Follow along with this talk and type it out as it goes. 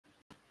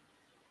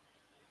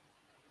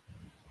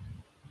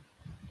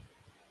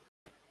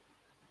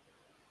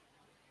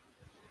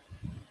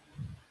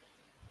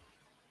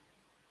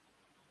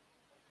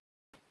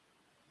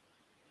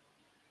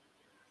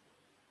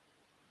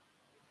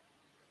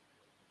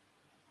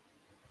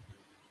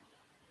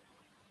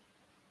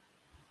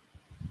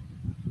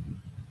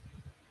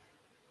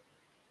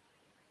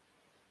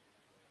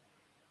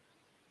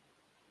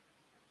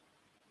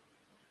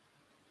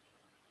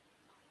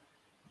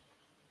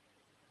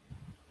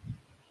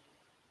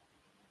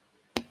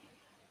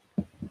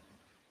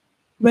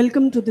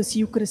Welcome to this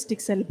Eucharistic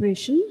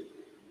celebration,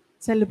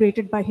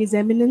 celebrated by His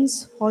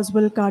Eminence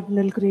Oswald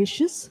Cardinal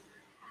Gracias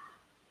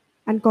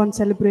and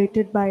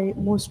concelebrated by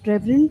Most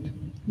Reverend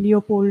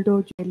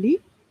Leopoldo Girelli,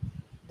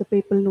 the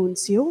Papal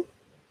Nuncio.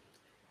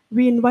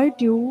 We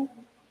invite you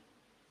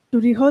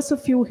to rehearse a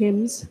few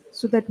hymns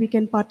so that we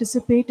can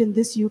participate in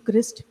this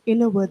Eucharist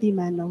in a worthy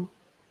manner.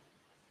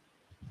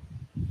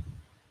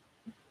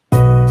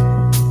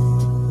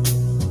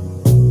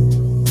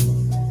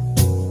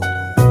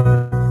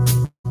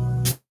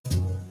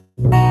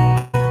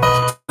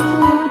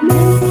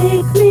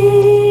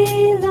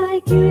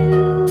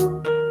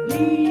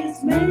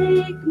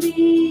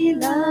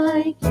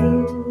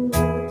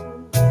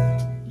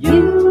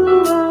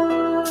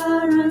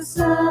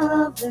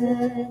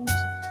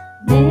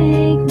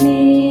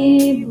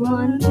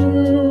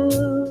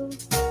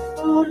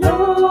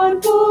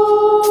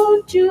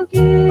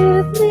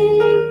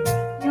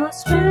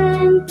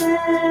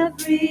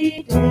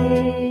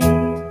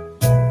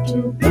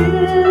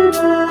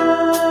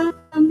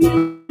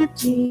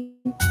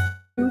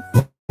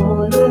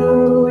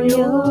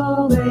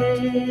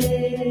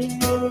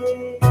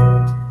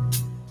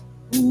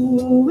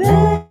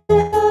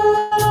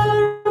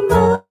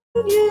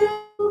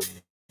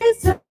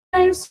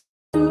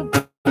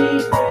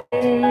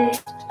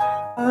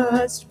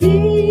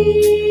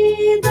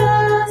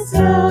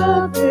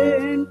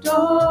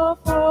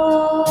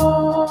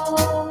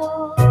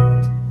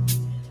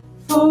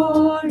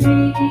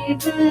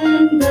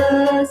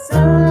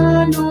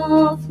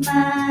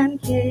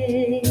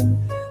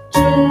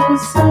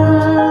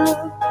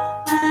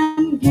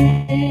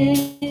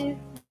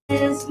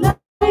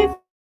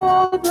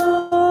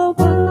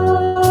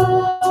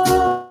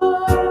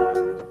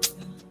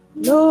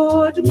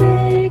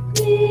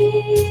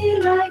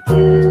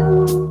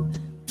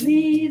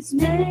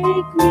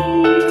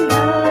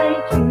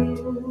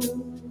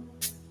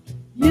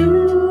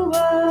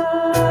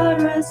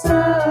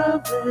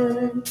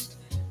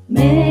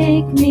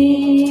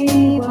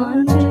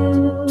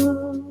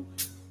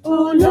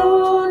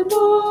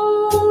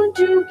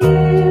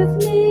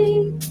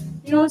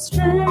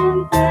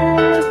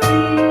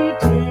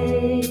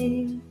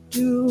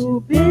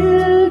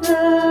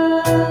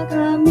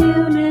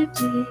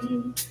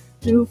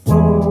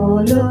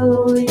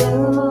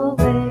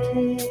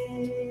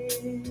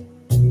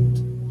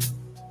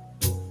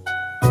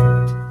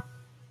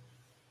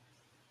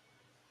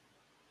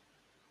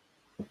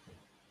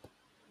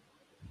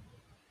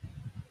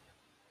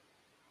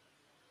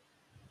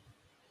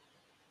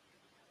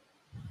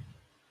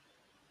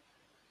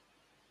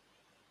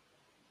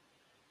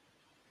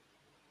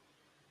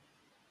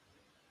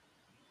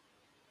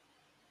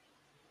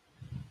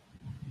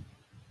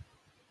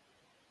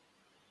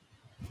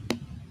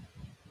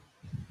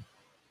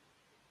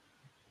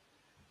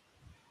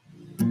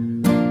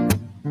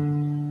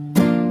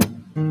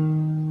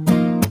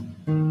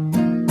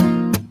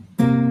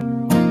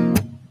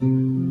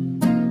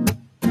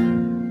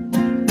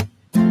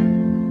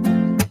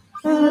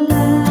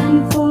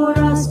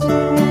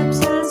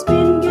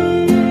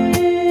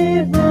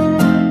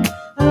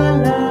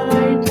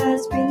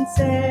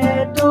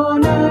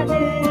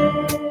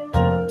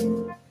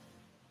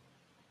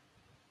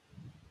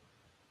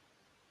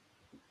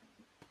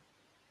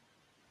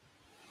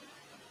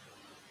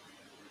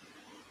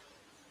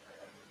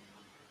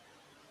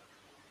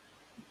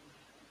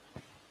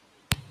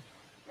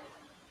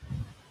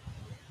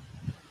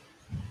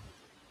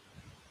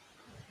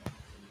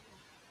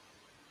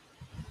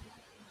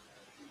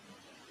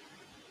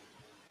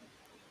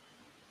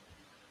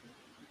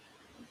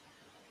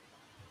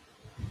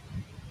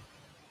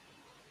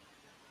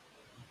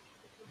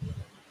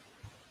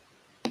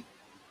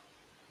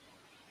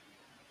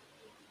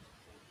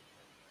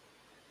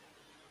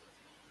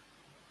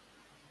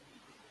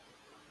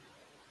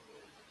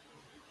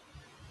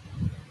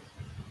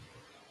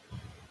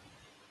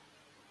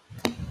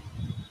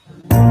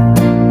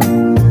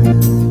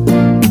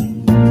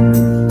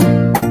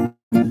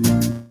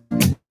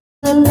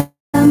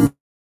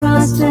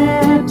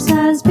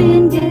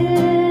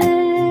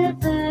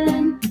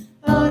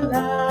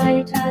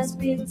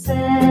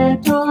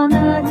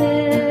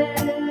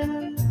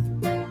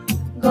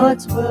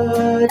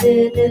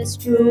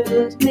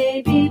 Truth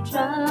may be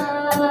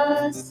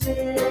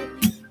trusted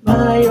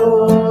by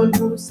all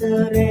who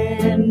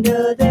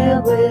surrender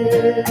their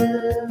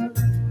will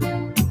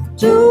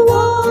to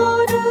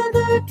water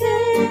the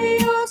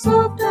chaos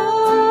of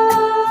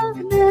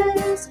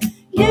darkness,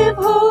 give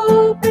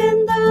hope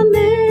in the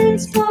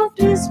midst of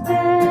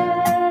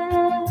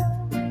despair,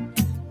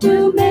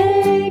 to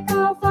make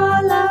of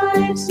our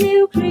lives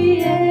new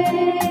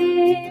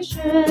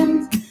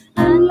creations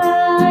and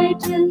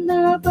lighten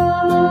the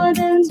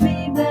burdens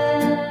we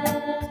bear.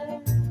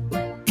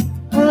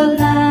 A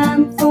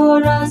lamp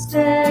for our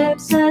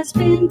steps has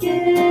been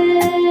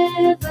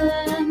given,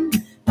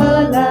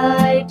 a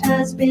light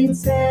has been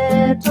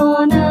set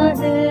on a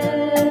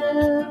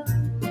hill.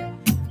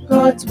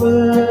 God's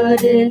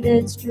word in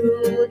its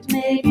truth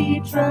may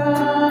be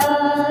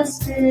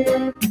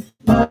trusted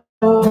by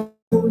all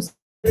who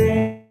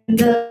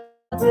surrender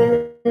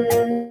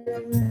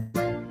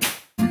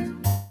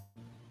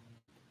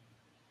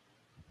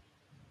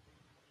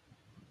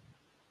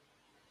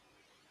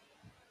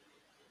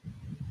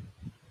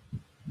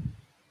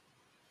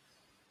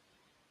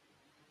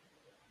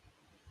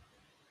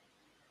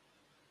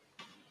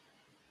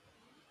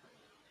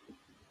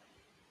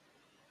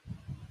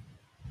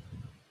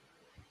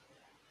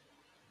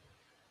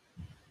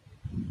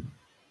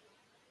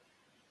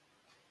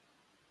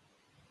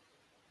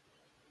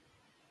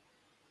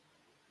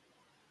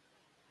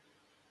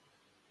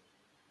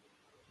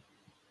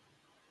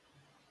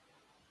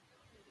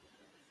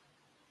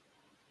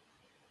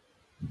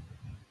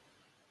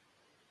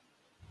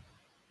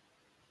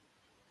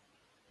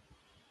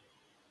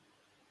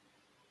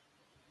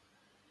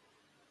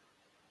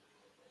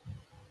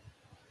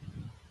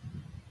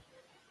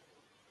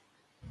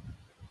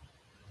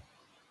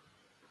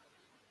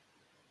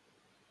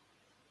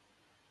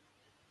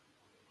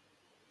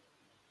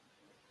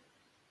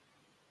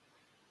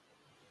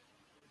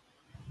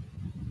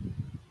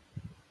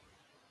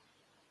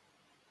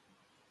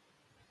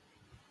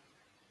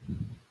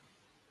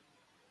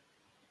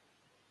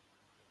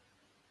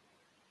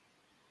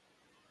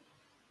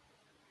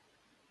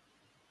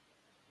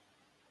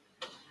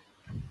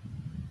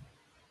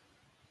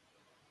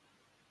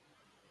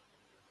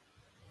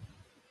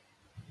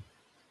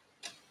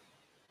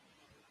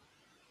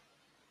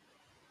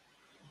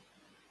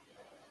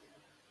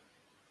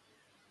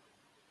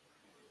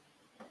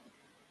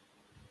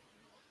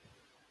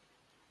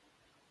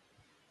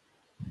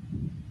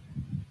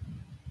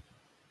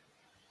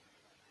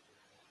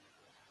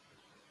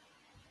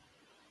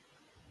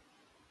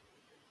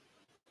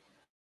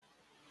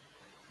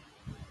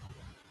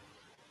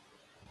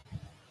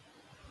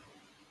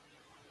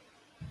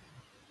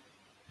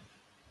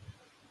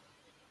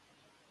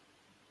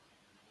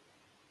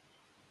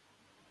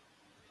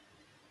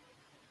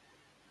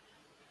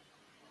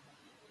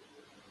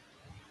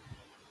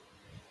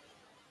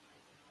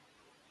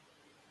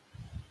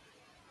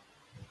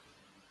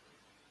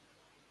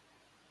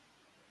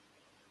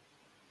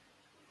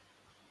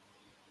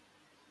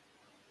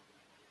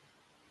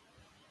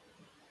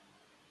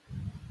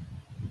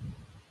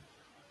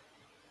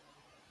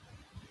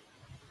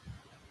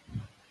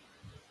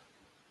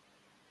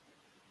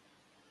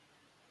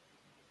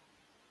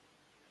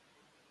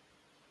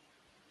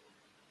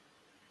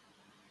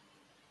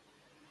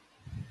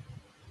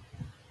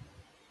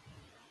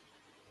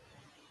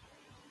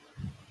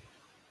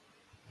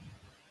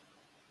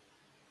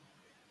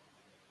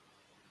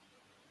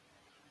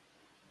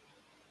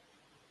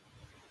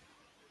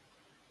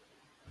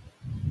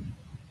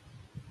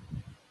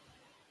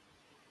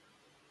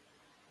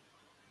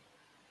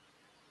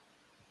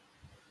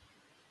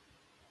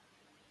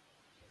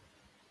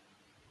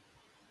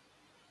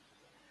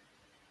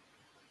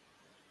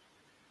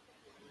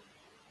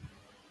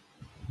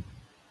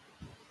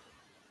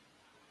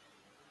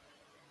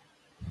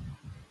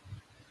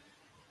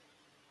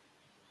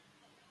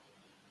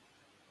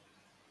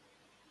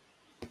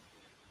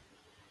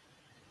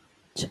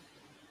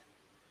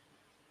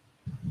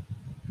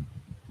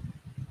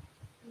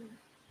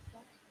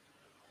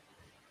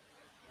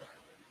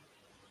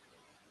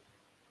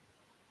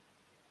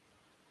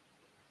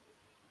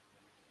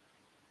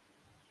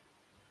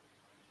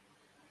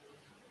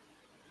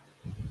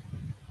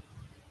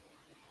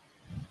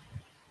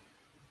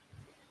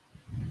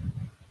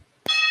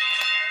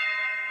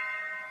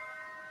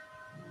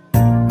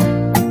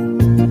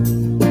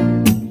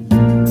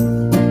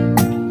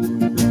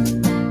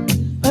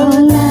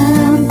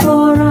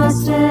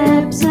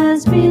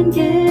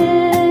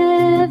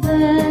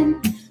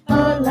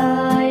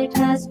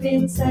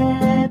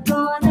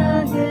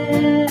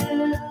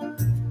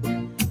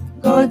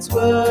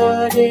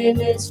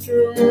its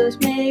truth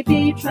may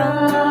be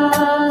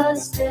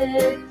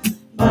trusted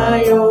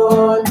by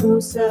all who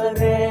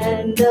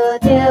surrender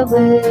their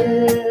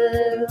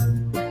will.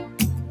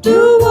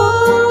 To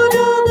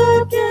water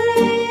the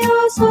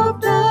chaos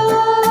of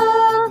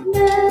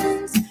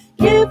darkness,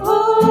 give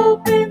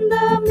hope in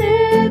the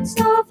midst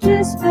of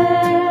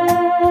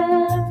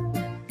despair,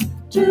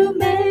 to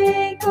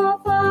make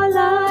of our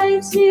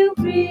lives new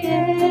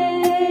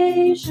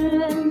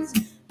creations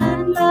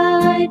and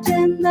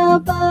lighten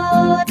the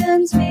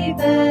burdens we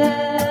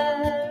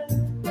bear.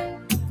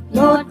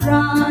 Lord,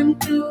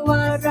 grant to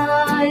our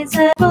eyes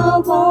ever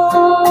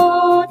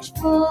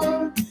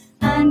watchful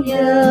and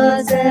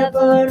ears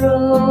ever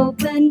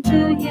open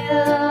to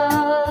hear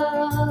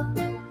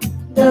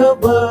the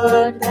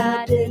word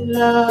that in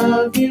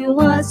love you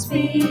are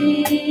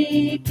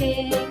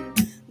speaking,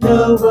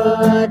 the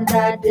word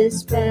that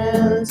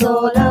dispels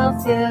all our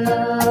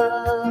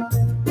fear.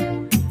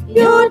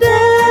 Your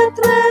death,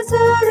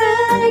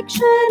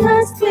 resurrection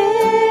has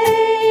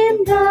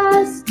claimed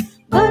us,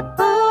 but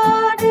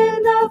part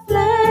in the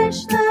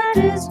flesh that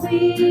is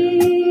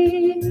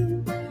weak.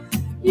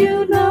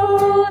 You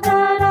know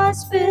that our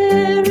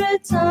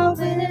spirits are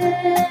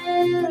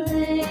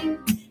willing.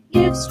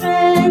 Give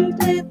strength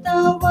with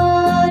the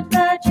word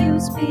that you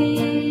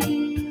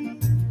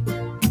speak.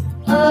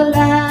 A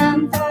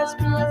lamp for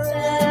our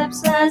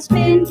steps has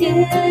been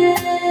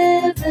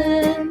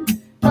given.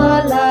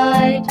 A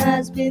light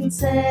has been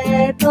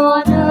set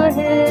on a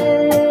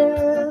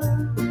hill.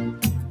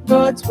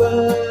 God's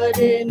word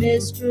in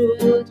His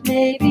truth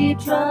may be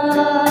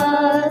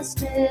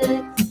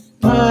trusted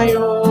by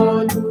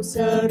all who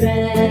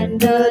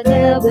surrender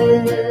their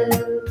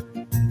will.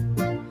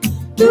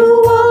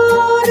 To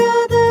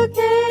water the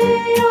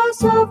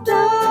chaos of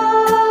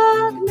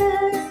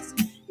darkness,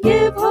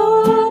 give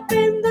hope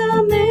in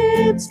the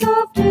midst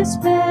of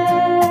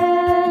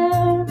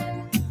despair,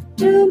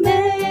 to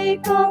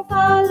make of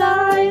our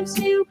lives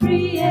new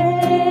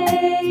creation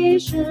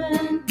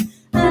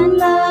and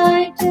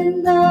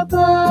lighten the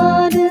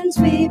burdens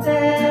we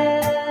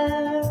bear.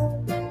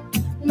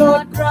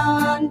 Lord,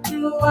 grant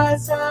to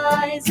us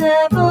eyes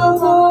ever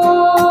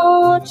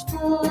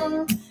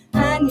watchful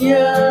and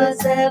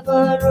ears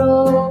ever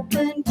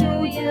open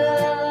to hear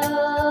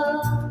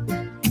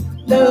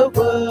the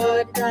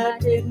word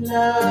that in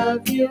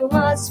love you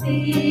are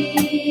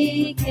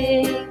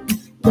speaking,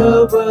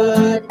 the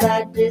word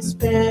that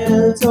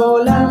dispels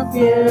all our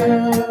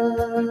fear.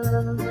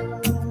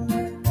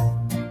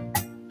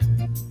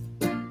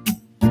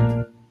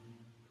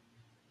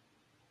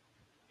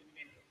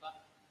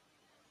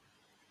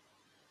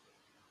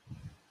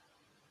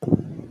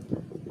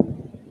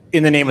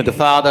 In the name of the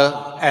Father,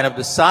 and of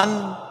the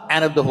Son,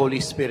 and of the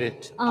Holy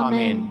Spirit.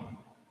 Amen.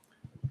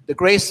 The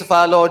grace of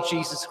our Lord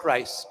Jesus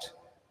Christ,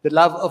 the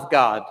love of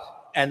God,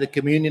 and the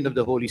communion of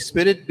the Holy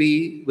Spirit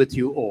be with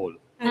you all.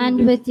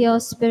 And with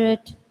your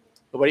spirit.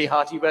 A very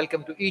hearty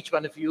welcome to each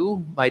one of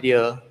you, my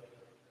dear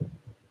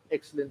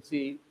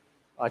Excellency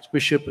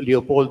Archbishop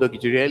Leopoldo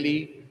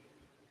Girelli,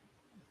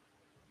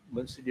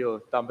 Monsignor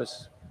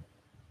Thomas,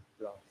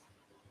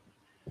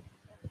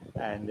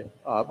 and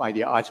my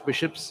dear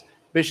archbishops,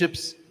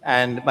 bishops,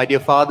 and my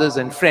dear fathers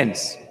and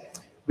friends.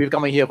 We've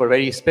come here for a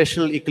very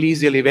special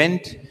ecclesial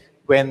event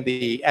when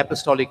the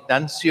Apostolic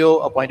Nuncio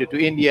appointed to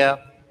India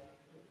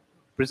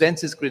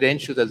presents his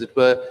credentials, as it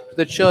were, to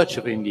the Church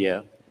of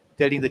India,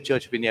 telling the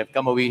Church of India, I've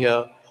come over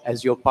here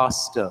as your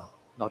pastor,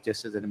 not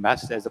just as an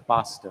ambassador, as a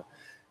pastor.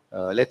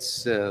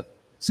 Let's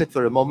sit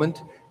for a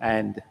moment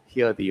and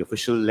hear the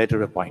official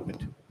letter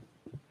appointment.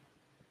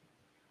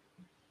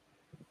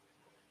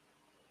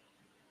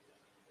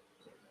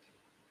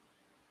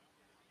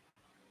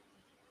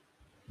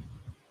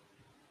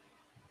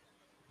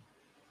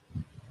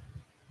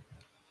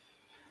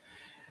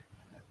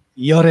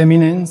 Your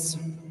Eminence,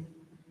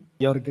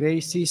 Your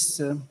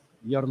Graces,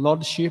 Your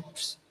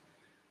Lordships,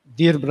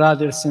 dear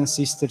brothers and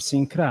sisters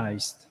in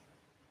Christ,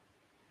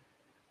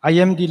 I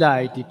am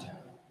delighted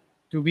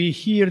to be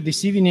here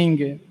this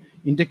evening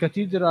in the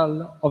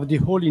Cathedral of the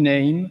Holy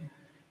Name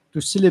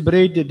to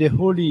celebrate the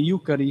Holy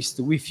Eucharist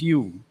with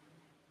you.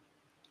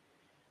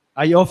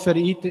 I offer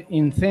it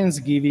in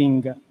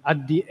thanksgiving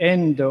at the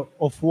end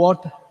of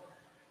what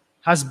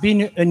has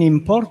been an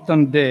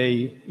important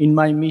day in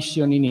my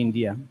mission in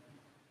India.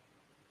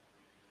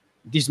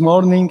 This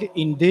morning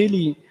in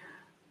Delhi,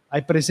 I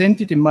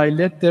presented my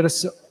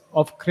letters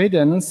of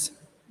credence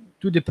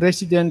to the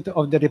President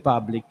of the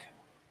Republic,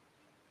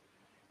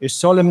 a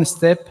solemn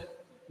step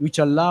which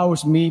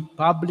allows me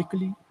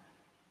publicly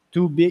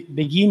to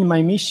begin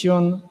my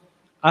mission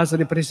as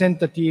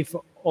representative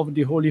of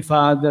the Holy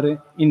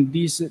Father in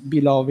this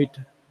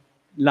beloved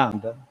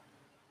land.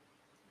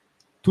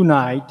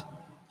 Tonight,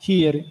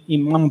 here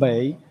in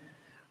Bombay,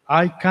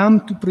 I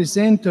come to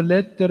present a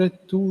letter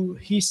to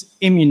His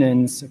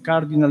Eminence,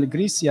 Cardinal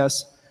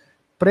Gracias,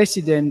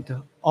 President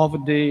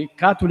of the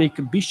Catholic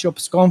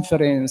Bishops'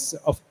 Conference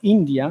of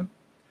India,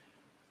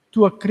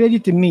 to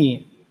accredit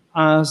me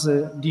as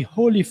the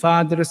Holy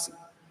Father's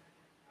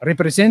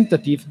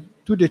representative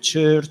to the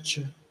Church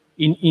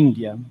in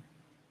India.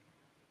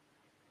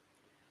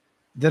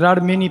 There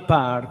are many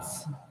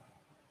parts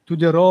to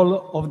the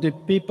role of the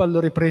papal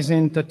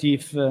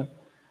representative.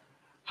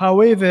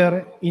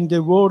 However, in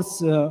the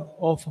words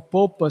of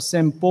Pope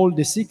St. Paul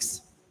VI,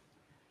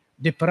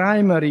 the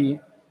primary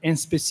and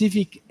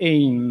specific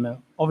aim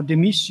of the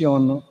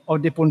mission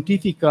of the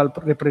pontifical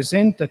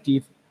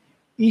representative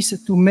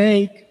is to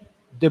make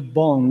the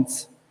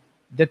bonds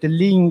that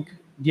link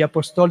the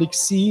Apostolic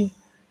See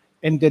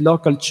and the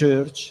local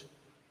church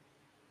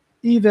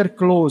ever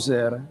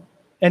closer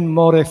and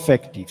more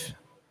effective.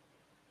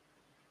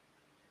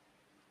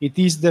 It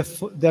is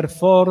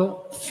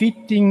therefore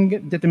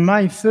fitting that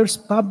my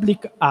first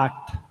public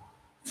act,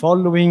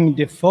 following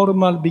the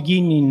formal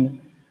beginning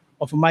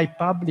of my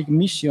public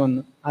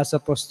mission as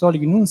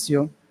Apostolic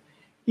Nuncio,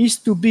 is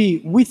to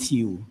be with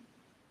you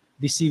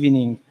this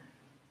evening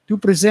to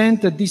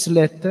present this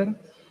letter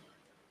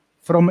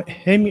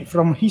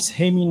from His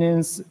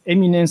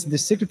Eminence, the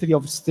Secretary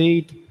of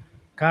State,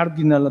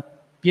 Cardinal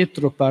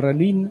Pietro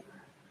Parolin,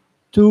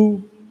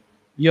 to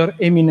Your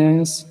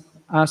Eminence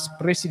as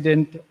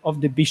President of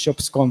the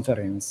Bishops'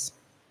 Conference.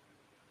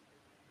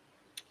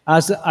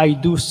 As I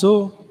do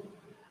so,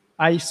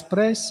 I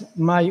express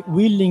my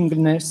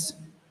willingness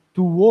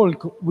to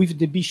work with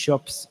the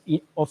bishops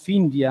of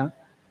India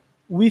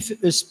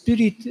with a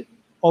spirit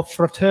of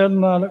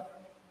fraternal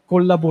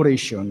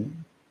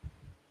collaboration.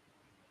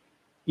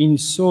 In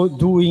so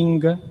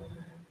doing,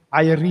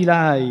 I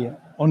rely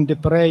on the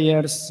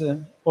prayers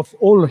of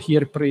all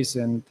here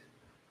present,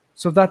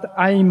 so that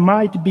I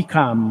might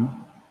become,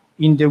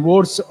 in the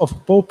words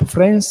of Pope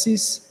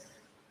Francis,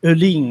 a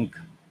link,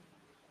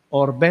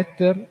 or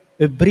better,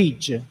 a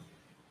bridge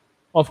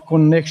of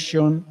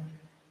connection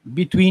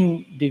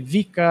between the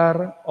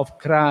Vicar of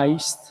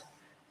Christ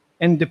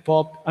and the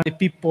Pope and the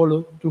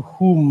people to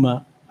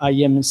whom I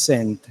am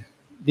sent,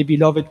 the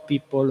beloved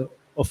people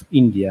of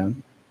India.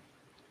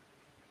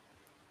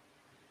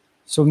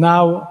 So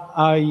now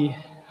I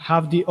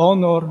have the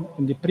honor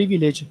and the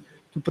privilege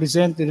to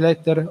present the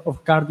letter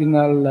of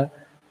Cardinal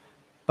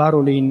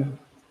Parolin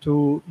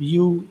to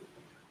you,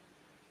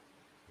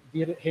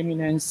 dear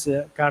Eminence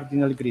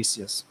Cardinal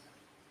Gracias.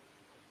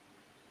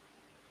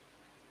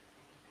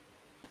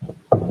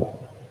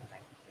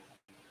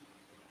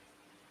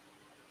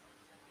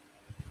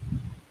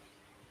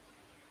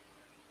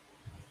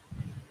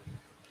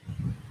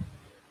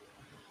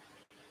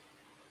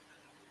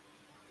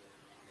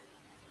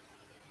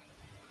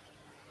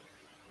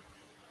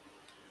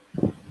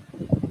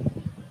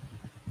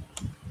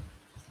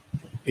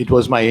 It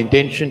was my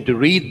intention to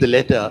read the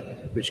letter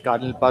which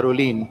Cardinal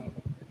Parolin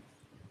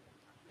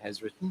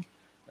has written,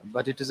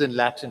 but it is in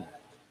Latin.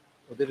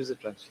 Oh, there is a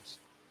translation.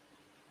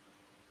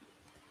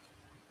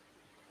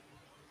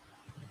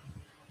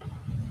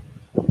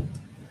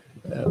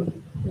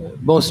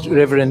 Most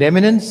Reverend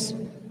Eminence,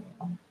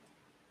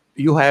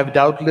 you have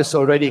doubtless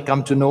already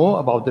come to know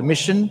about the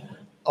mission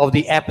of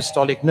the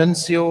Apostolic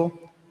Nuncio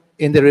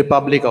in the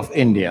Republic of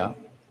India,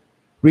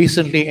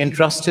 recently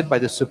entrusted by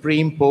the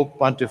Supreme Pope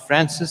Pontiff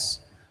Francis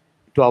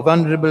to our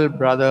venerable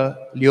brother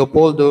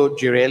Leopoldo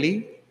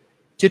Girelli,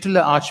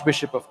 titular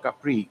Archbishop of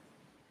Capri,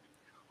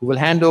 who will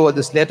hand over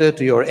this letter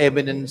to your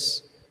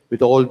Eminence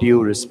with all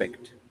due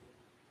respect.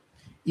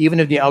 Even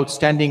if the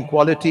outstanding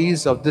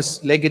qualities of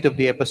this legate of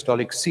the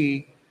Apostolic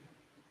See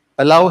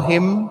allow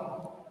him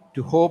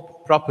to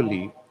hope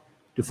properly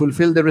to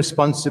fulfill the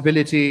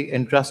responsibility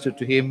entrusted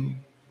to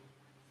him,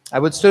 I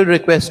would still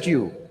request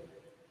you,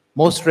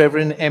 Most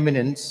Reverend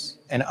Eminence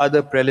and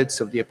other prelates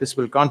of the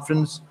Episcopal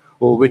Conference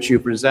over which you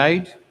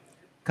preside,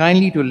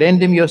 kindly to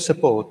lend him your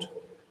support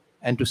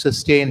and to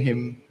sustain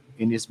him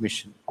in his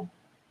mission.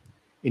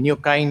 In your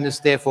kindness,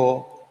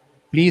 therefore,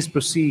 please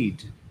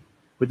proceed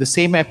with the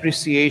same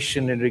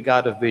appreciation and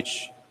regard of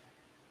which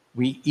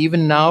we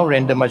even now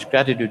render much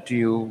gratitude to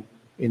you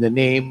in the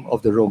name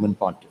of the Roman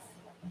Pontiff.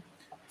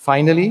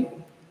 Finally,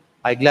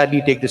 I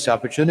gladly take this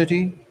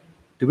opportunity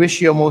to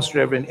wish your Most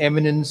Reverend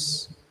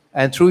Eminence,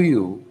 and through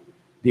you,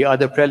 the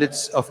other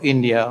prelates of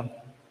India,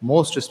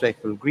 most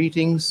respectful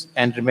greetings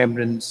and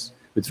remembrance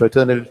with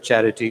fraternal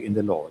charity in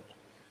the Lord.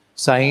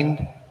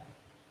 Signed,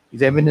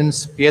 His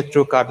Eminence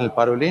Pietro Cardinal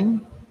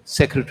Parolin,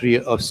 Secretary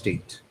of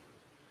State.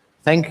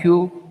 Thank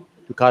you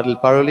to Cardinal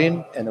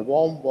Parolin, and a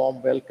warm,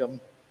 warm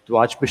welcome to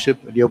Archbishop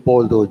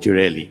Leopoldo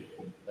Girelli.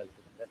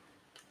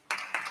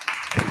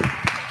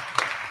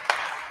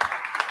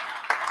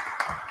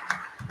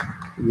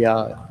 We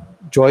are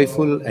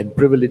joyful and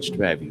privileged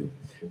to have you.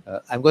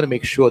 I'm going to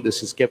make sure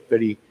this is kept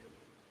very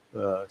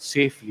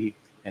safely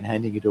and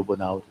handing it over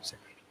now to the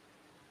Secretary.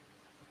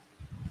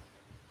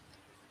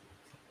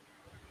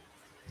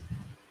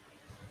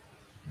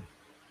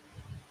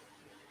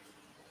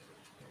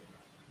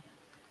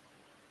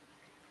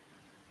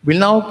 We'll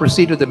now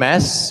proceed with the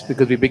Mass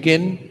because we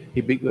begin,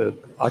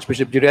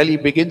 Archbishop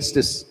Girelli begins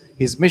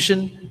his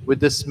mission with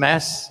this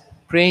Mass,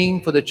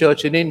 praying for the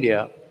Church in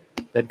India,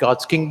 that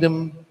God's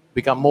kingdom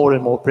become more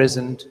and more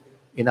present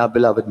in our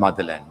beloved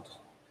motherland.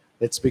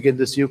 Let's begin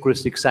this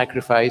Eucharistic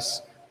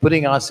sacrifice,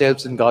 putting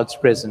ourselves in God's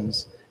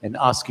presence and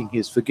asking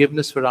His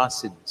forgiveness for our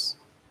sins.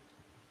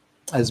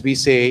 As we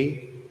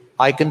say,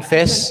 I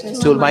confess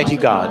to Almighty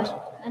God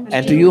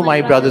and to you,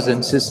 my brothers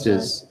and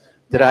sisters,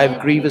 that I have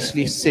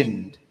grievously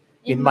sinned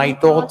in my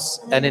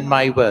thoughts and in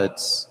my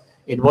words,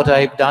 in what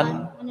I have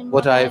done,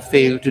 what I have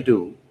failed to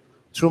do,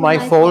 through my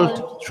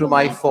fault, through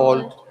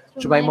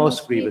my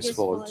most grievous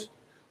fault.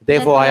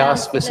 Therefore I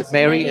ask Blessed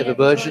Mary, ever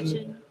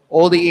Virgin,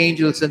 all the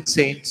angels and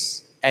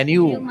saints, and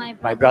you,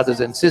 my brothers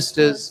and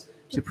sisters,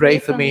 to pray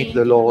for me to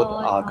the Lord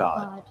our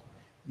God.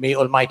 May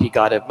Almighty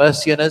God have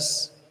mercy on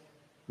us,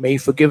 may He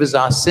forgive us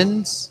our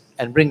sins,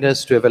 and bring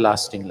us to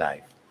everlasting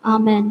life.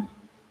 Amen.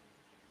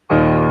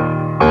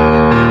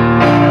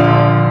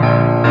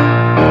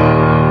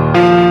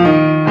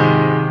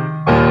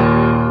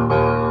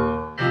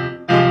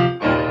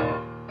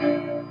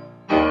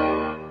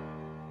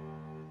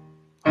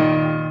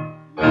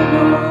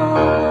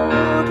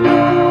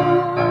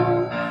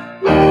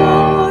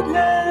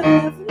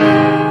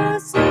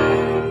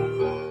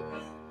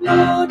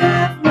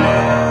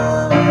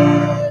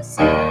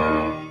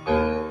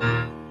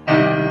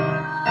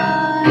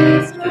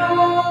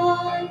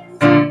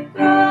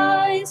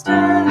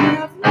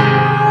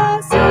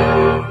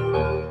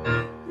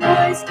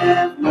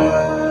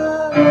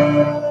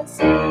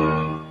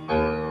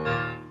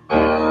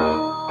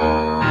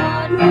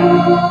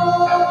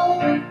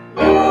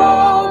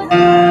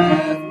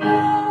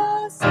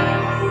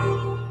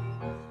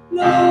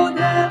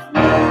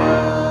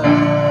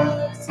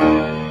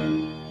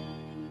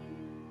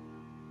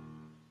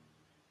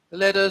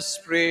 Let us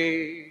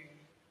pray.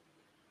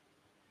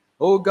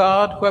 O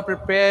God, who have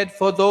prepared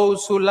for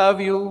those who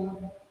love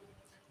you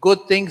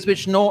good things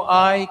which no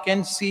eye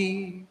can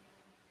see,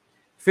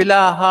 fill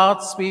our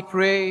hearts, we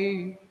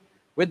pray,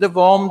 with the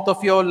warmth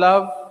of your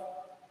love,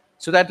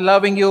 so that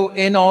loving you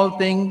in all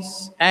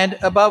things and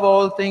above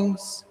all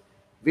things,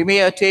 we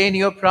may attain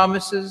your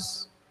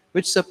promises,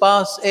 which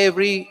surpass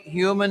every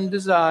human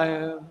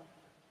desire.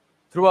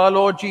 Through our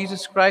Lord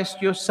Jesus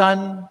Christ, your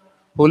Son,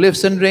 who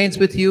lives and reigns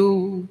with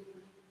you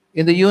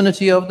in the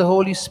unity of the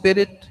Holy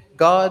Spirit,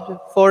 God,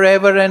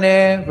 forever and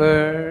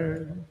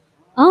ever.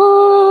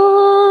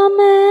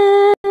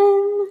 Amen.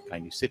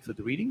 Kindly sit for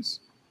the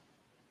readings.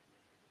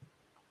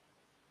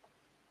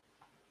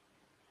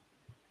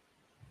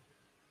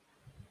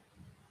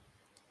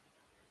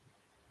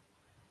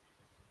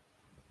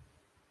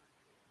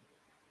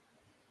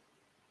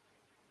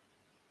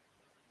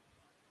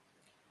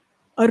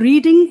 A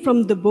reading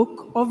from the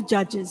book of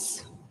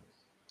Judges.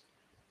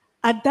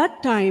 At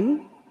that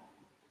time,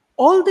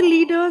 all the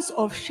leaders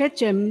of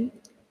Shechem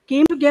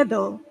came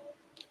together,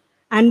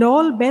 and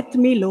all Beth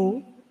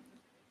Millo,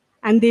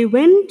 and they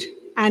went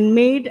and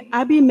made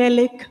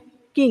Abimelech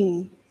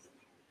king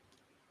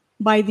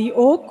by the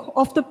oak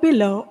of the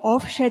pillar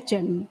of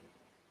Shechem.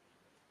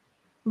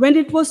 When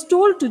it was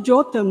told to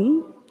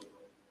Jotham,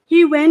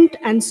 he went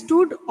and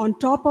stood on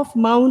top of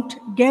Mount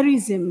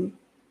Gerizim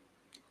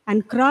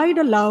and cried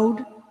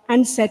aloud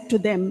and said to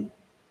them,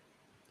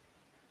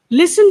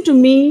 "Listen to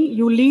me,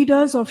 you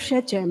leaders of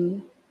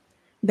Shechem,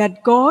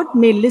 that God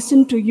may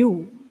listen to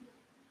you.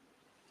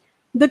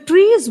 The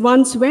trees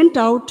once went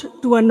out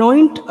to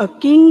anoint a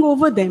king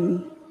over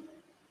them,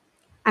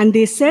 and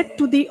they said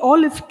to the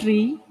olive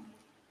tree,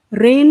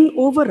 'Reign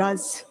over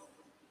us.'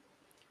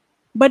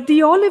 But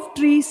the olive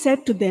tree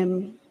said to them,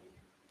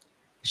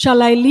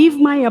 'Shall I leave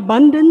my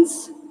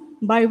abundance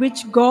by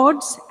which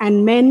gods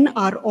and men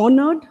are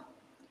honored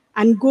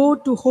and go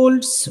to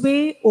hold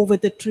sway over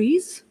the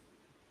trees?'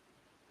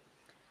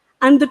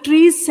 And the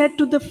trees said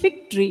to the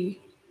fig tree,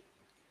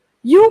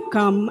 'You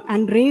come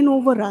and reign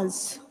over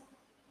us.'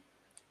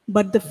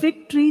 But the fig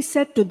tree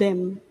said to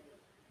them,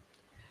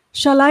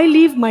 'Shall I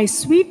leave my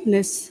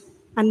sweetness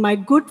and my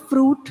good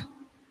fruit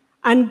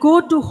and go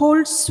to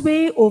hold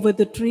sway over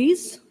the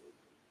trees?'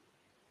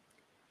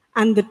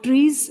 And the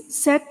trees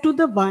said to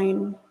the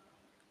vine,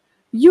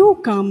 'You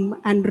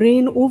come and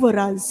reign over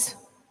us.'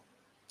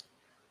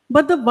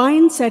 But the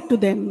vine said to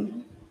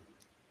them,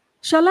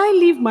 'Shall I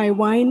leave my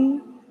wine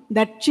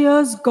that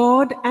cheers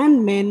God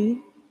and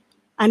men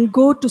and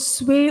go to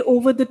sway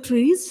over the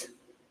trees?'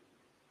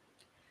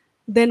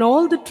 Then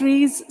all the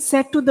trees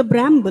said to the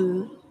bramble,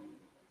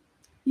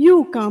 'You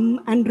come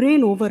and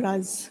reign over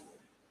us.'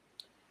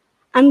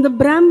 And the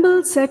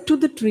bramble said to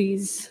the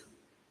trees,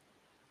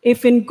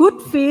 'If in good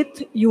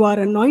faith you are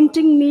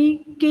anointing me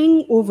king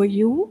over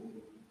you,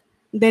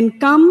 then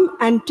come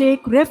and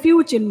take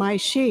refuge in my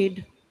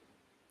shade.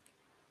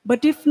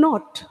 But if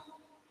not,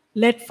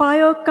 let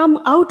fire come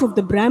out of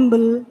the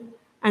bramble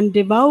and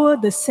devour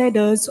the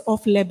cedars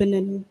of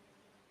Lebanon.'"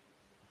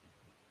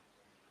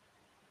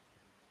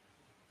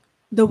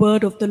 The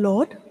word of the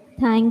Lord.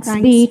 Thanks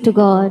be to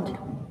God.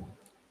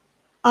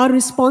 Our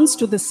response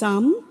to the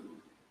psalm: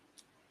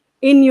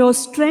 "In your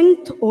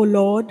strength, O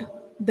Lord,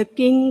 the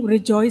King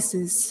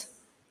rejoices.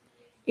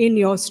 In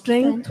your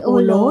strength, O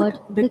Lord,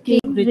 the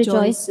King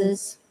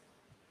rejoices.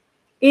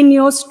 In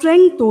your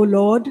strength, O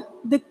Lord,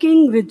 the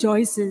King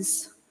rejoices.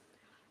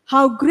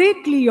 How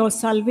greatly your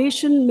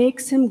salvation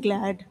makes him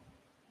glad.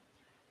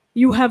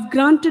 You have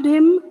granted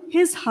him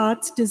his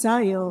heart's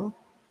desire.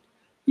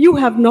 You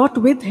have not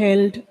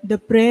withheld the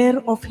prayer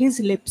of his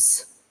lips.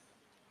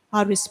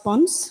 Our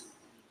response: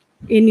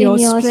 In your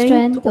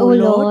strength, O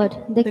Lord,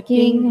 the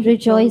King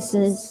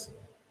rejoices.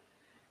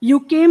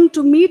 You came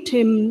to meet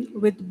him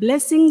with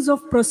blessings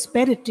of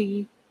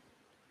prosperity.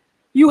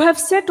 You have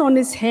set on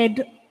his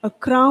head a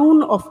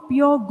crown of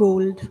pure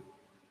gold.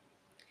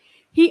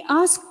 He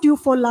asked you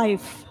for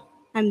life,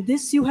 and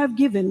this you have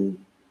given,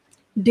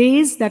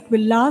 days that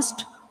will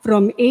last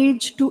from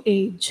age to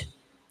age.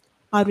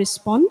 Our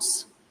response: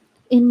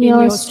 In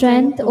your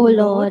strength, O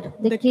Lord,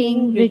 the King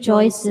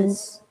rejoices.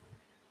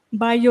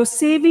 By your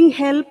saving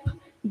help,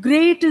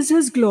 great is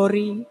his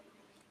glory.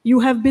 You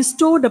have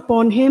bestowed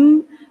upon him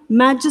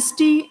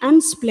majesty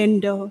and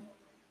splendor.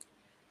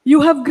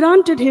 You have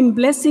granted him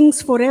blessings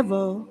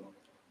forever,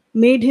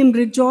 made him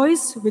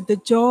rejoice with the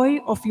joy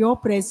of your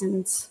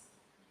presence.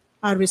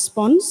 Our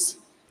response: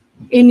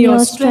 In your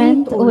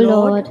strength, O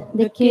Lord,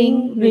 the King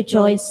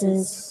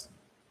rejoices.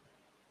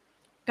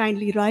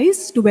 Kindly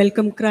rise to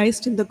welcome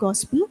Christ in the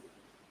Gospel.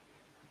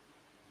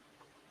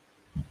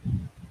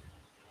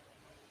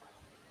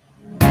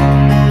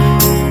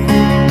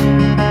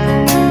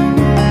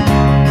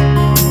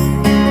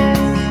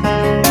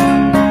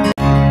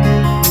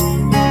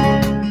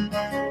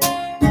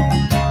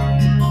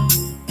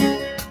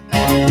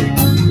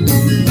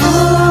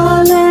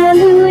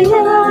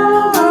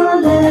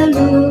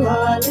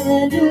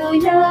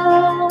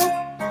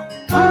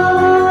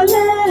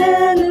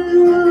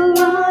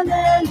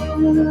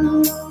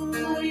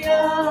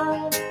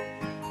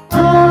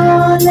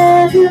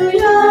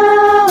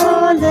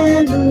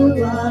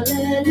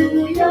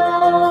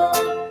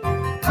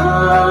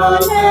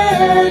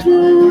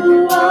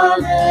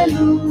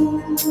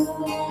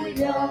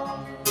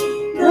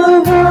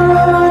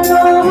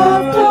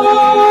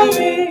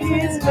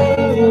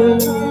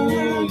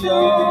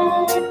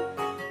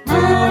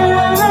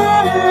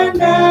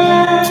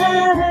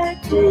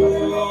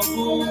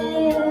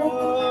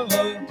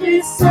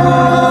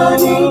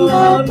 Discerning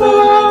the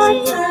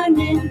thoughts and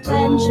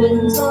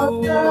intentions of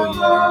the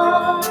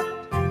heart.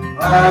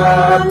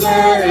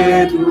 Alleluia,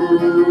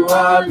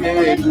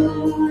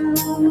 alleluia.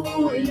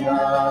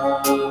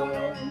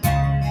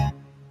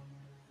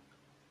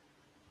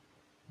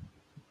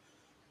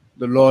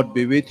 The Lord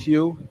be with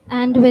you.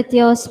 And with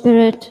your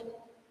spirit.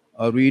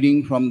 A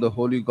reading from the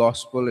Holy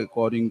Gospel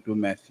according to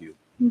Matthew.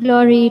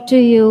 Glory to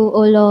you,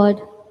 O Lord.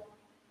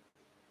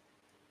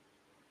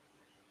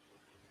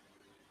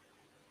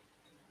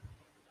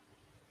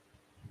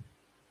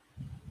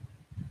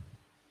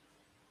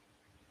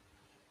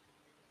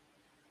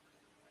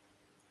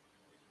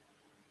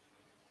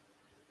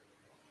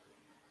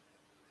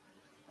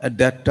 At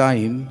that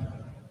time,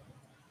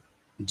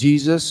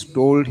 Jesus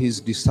told his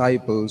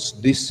disciples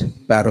this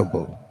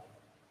parable.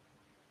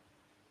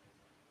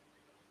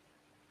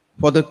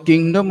 For the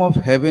kingdom of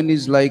heaven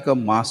is like a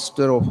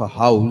master of a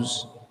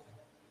house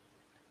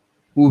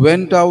who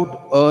went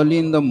out early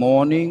in the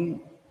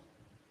morning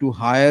to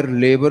hire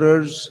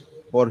laborers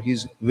for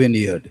his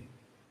vineyard.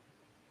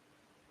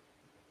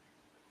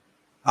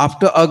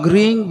 After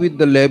agreeing with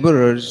the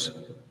laborers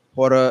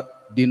for a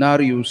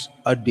denarius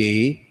a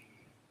day,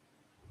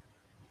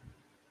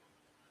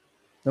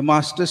 the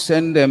master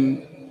sent them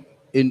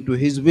into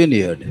his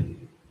vineyard.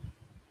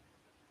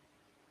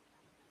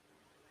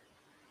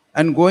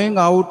 And going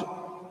out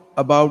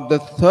about the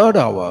third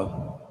hour,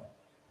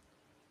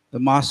 the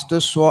master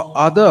saw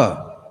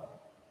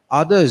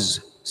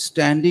others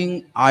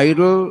standing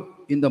idle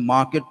in the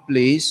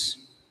marketplace,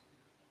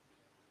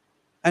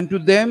 and to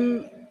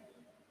them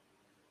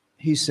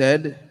he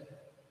said,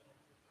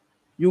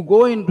 "You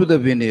go into the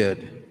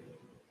vineyard,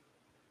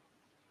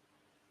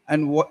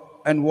 and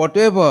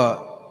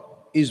whatever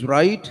is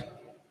right,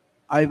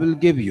 I will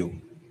give you."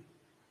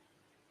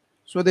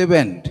 So they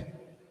went.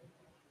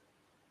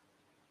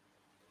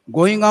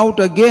 Going out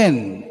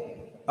again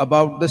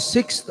about the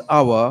 6th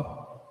hour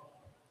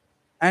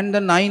and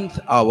the 9th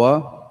hour,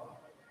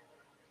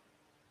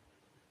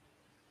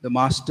 the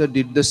master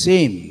did the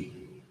same.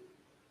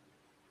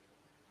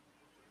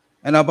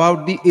 And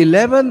about the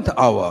 11th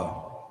hour,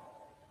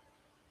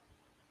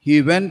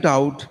 he went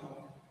out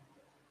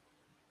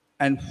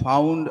and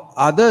found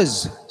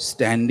others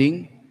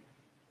standing.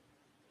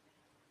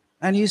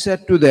 And he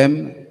said to them,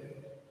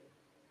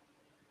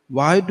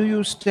 "Why do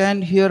you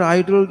stand here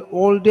idle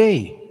all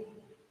day?"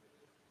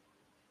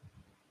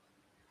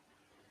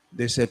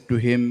 They said to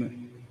him,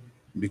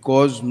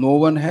 "Because no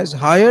one has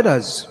hired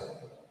us."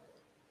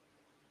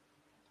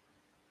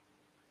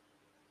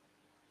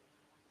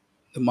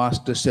 The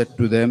master said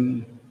to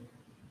them,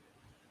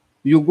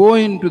 "You go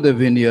into the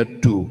vineyard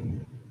too."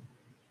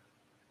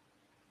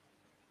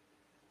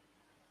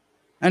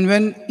 And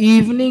when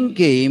evening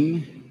came,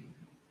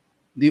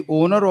 the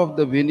owner of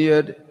the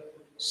vineyard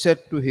said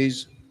to his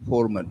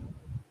foreman,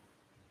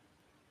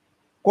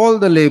 "Call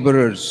the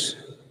laborers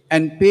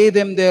and pay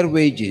them their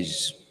wages,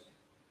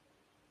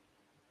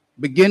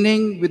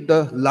 beginning with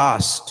the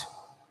last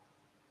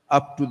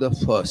up to the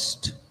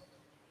first."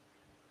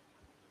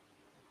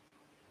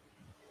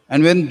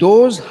 And when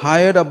those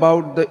hired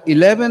about the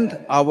 11th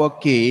hour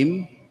came,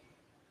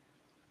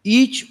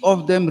 each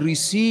of them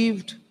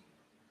received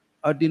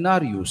a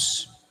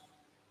denarius.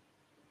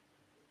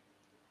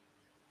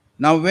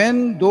 Now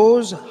when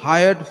those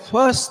hired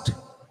first,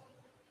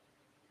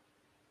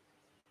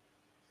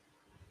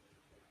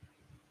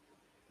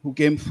 who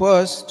came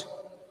first,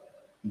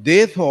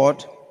 they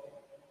thought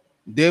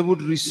they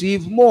would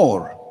receive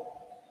more.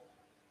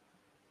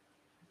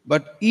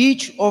 But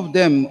each of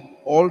them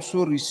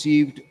also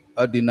received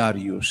a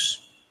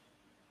denarius.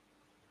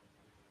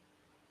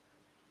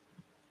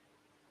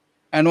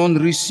 And on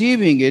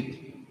receiving it,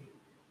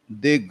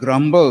 they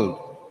grumbled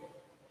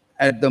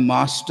at the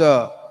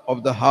master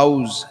of the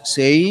house,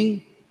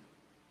 saying,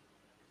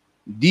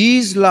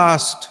 "These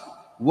last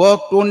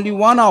worked only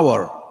 1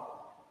 hour,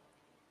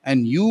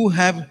 and you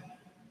have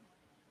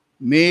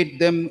made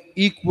them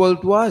equal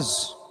to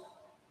us,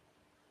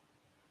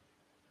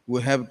 who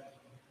have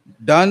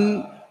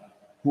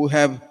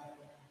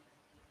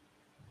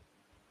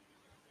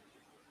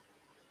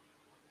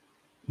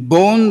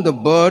borne the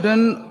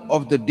burden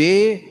of the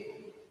day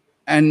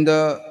and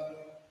the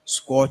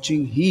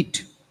scorching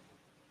heat."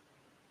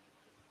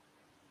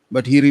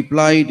 But he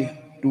replied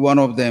to one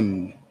of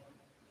them,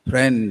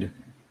 "Friend,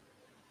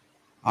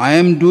 I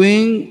am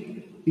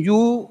doing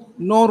you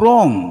no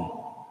wrong.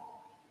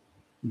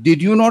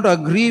 Did you not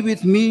agree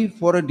with me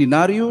for a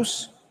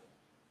denarius?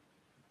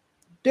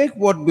 Take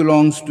what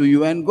belongs to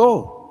you and go.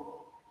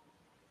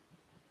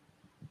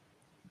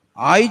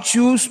 I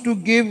choose to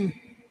give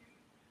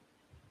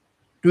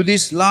to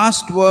this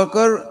last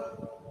worker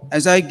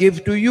as I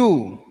give to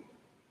you.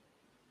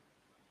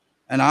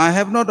 And am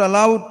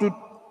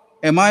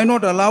I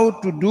not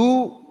allowed to do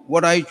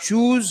what I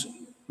choose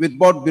with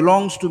what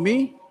belongs to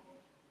me?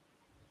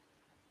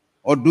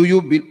 Or do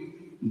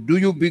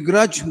you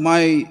begrudge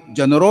my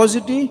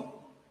generosity?"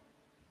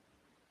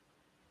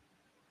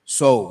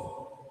 So,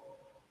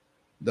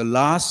 the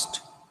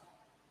last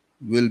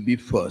will be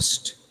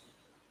first.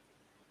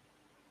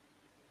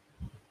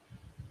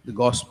 The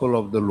Gospel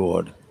of the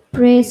Lord.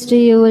 Praise to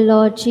you,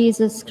 Lord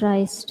Jesus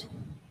Christ.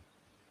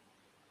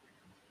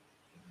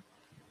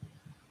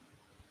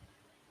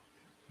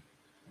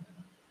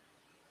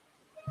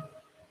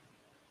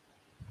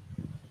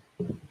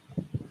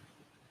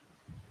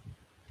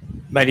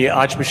 My dear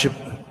Archbishop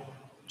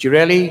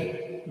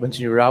Girelli,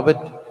 Monsignor Robert,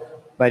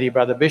 my dear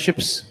brother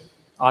bishops,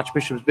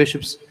 archbishops,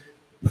 bishops,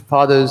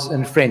 fathers,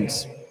 and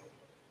friends.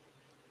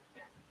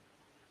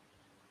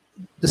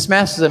 This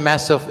Mass is a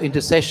Mass of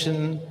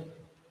intercession,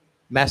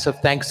 Mass of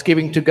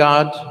thanksgiving to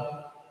God,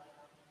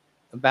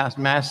 a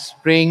Mass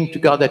praying to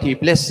God that He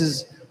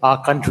blesses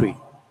our country.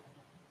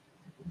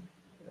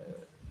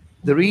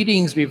 The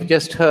readings we've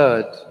just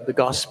heard, the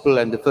Gospel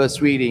and the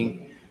first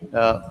reading,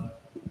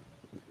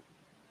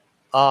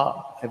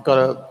 have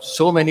got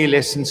so many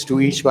lessons to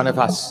each one of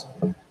us.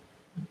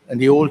 In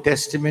the Old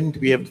Testament,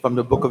 we have from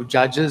the book of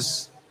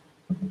Judges,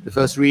 the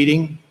first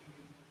reading.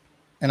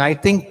 And I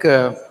think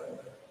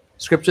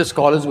scripture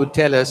scholars would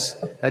tell us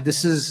that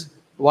this is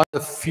one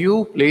of the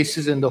few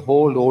places in the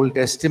whole Old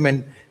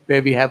Testament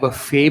where we have a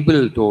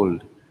fable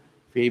told.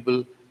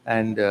 Fable,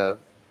 and the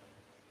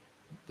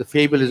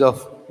fable is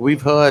of,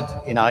 we've heard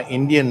in our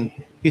Indian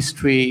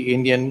history,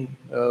 Indian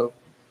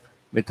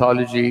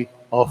mythology,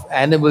 of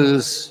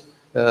animals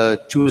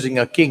choosing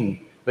a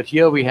king. But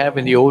here we have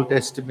in the Old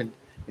Testament,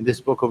 in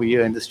this book over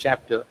here, in this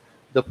chapter,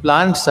 the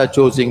plants are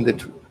choosing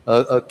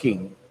a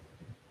king.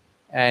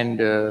 And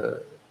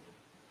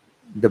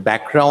the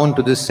background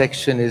to this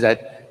section is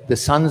that the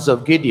sons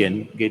of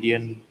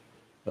Gideon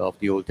of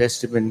the Old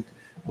Testament,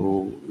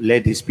 who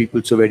led his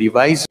people so very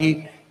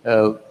wisely,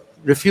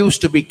 refused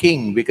to be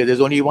king because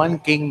there's only one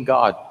king,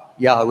 God,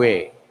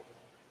 Yahweh.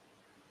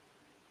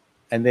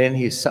 And then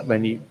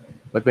when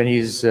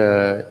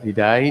he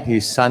died,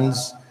 his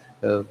sons,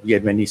 he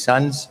had many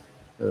sons.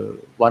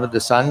 One of the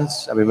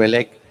sons,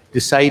 Abimelech,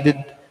 decided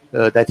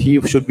that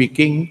he should be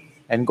king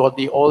and got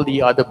all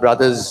the other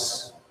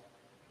brothers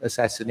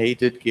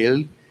assassinated,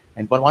 killed,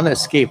 and one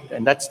escaped.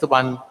 And that's the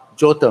one,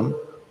 Jotham,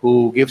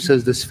 who gives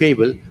us this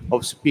fable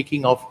of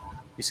speaking of,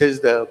 he says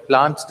the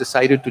plants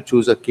decided to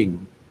choose a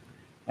king.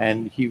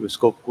 And he was,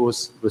 of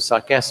course,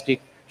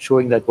 sarcastic,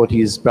 showing that what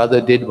his brother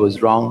did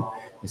was wrong.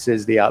 He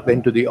says they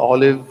went to the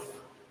olive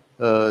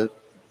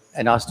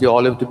and asked the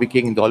olive to be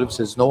king. And the olive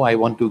says, no, I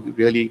want to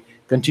really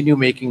continue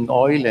making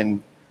oil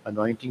and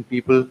anointing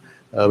people.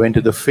 Went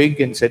to the fig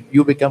and said,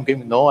 you become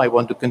king. No, I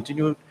want to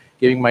continue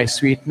giving my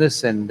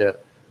sweetness and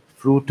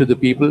fruit to the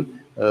people.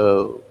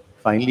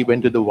 Finally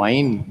went to the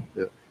wine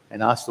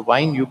and asked the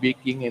wine, you be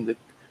king. And the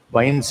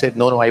wine said,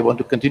 no, I want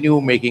to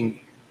continue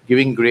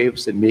giving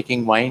grapes and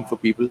making wine for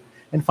people.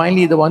 And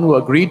finally, the one who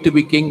agreed to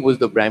be king was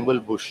the bramble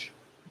bush,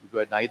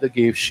 who neither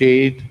gave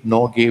shade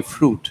nor gave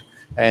fruit.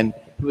 And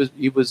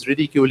he was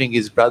ridiculing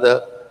his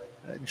brother,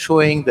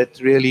 showing that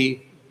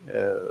really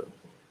it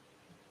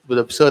was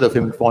absurd of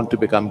him to want to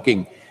become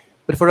king.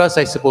 But for us,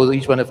 I suppose,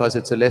 each one of us,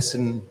 it's a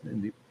lesson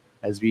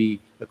as we,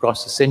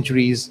 across the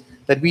centuries,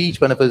 that each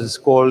one of us is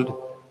called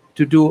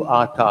to do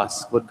our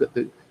task,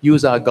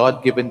 use our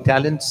God-given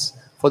talents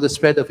for the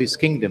spread of His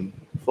kingdom,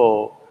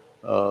 for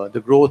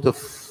the growth of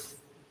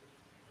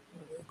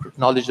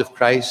knowledge of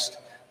Christ,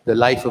 the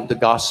life of the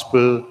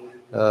gospel,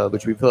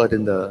 which we've heard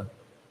in the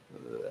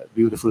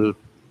beautiful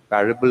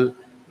parable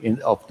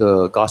of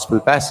the gospel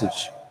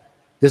passage.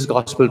 This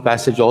gospel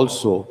passage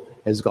also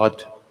has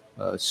got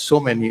so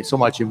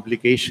much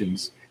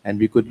implications, and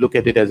we could look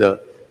at it as a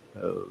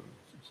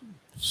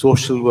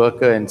social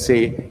worker and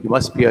say, you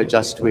must be a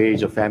just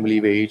wage, a family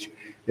wage.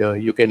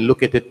 You can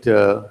look at it,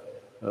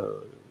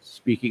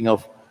 speaking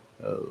of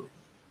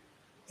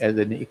as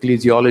an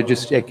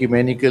ecclesiologist,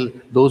 ecumenical,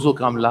 those who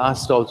come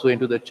last also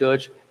into the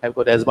church have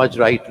got as much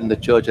right in the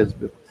church as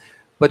before.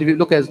 But if you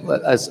look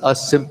as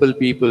us simple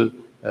people,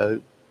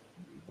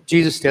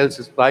 Jesus tells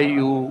us, why are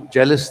you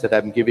jealous that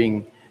I'm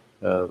giving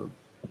the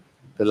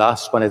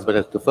last one as well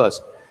as the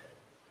first?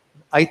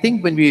 I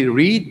think when we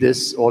read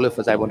this, all of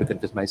us, I want to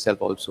confess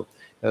myself also,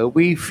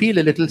 we feel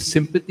a little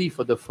sympathy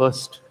for the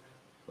first,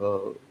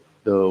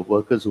 the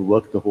workers who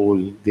work the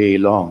whole day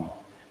long.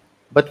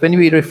 But when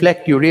we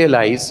reflect, you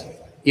realize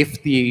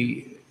if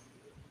the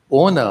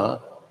owner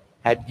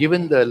had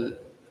given the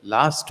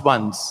last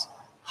ones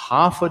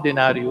half a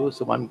denarius,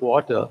 1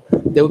 quarter,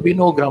 there would be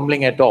no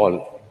grumbling at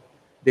all.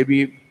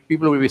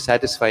 People will be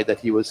satisfied that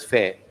he was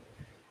fair.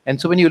 And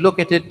so when you look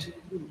at it,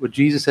 what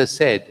Jesus has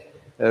said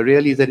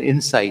really is an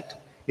insight.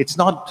 It's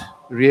not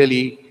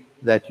really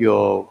that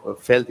you're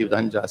felt you've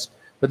done unjust,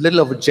 but a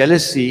little of a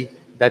jealousy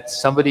that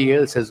somebody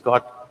else has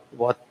got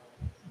what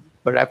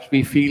perhaps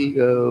we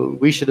feel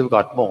we should have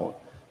got more.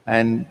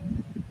 And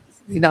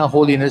in our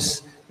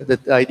holiness, the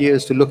idea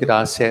is to look at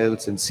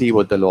ourselves and see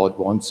what the Lord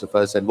wants of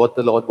us and what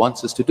the Lord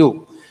wants us to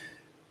do.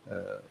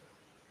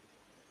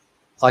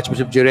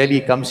 Archbishop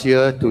Girelli comes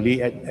here to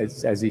lead,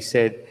 as he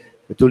said,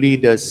 to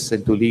lead us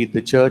and to lead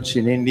the church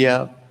in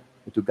India,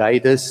 to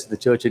guide us, the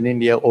church in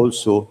India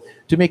also,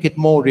 to make it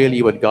more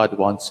really what God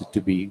wants it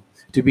to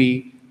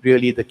be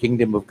really the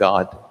kingdom of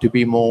God, to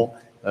be more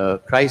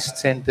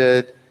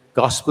Christ-centered,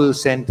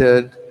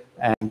 gospel-centered,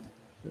 and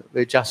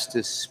where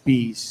justice,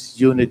 peace,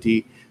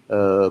 unity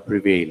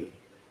prevail.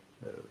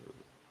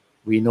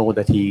 We know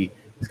that he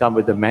has come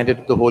with the mandate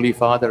of the Holy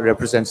Father,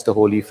 represents the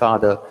Holy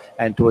Father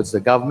and towards the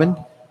government,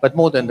 but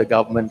more than the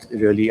government,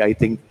 really, I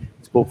think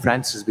Pope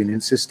Francis has been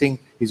insisting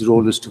his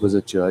role is towards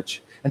the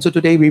church. And so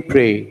today we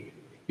pray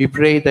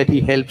that he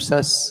helps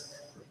us,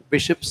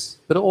 bishops,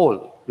 but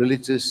all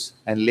religious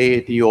and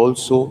laity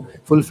also,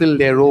 fulfill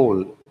their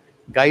role,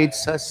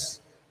 guides us,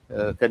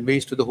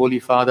 conveys to the Holy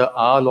Father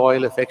our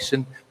loyal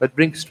affection, but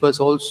brings to us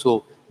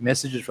also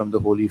messages from the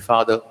Holy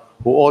Father,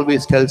 who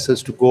always tells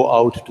us to go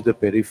out to the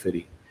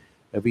periphery.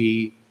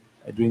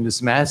 During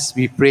this Mass,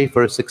 we pray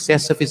for a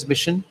success of his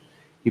mission.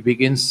 He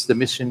begins the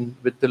mission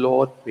with the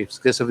Lord, the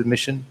success of his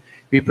mission.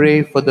 We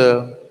pray for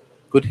the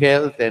good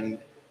health and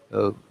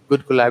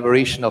good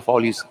collaboration of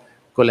all his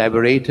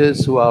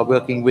collaborators who are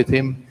working with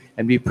him.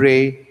 And we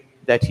pray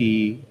that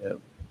he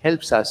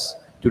helps us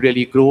to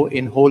really grow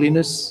in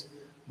holiness,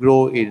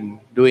 grow in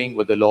doing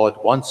what the Lord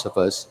wants of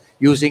us,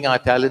 using our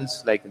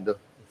talents like in the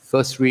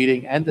first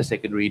reading and the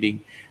second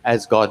reading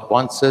as God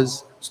wants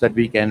us, so that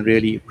we can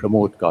really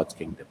promote God's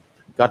kingdom.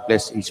 God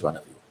bless each one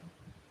of you.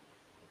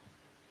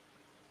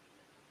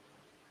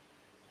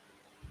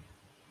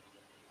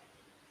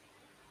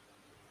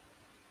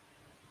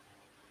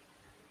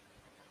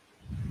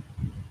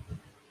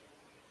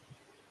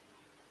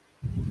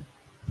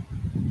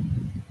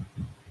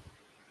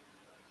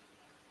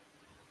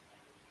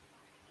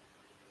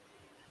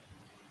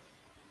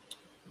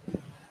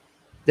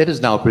 Let us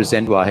now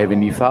present to our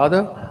Heavenly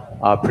Father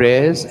our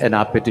prayers and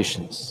our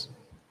petitions.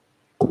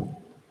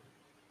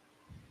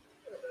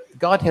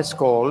 God has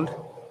called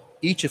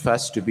each of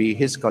us to be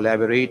his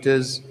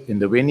collaborators in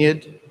the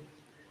vineyard,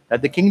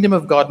 that the kingdom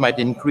of God might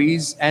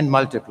increase and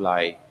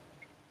multiply.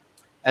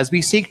 As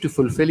we seek to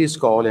fulfill his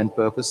call and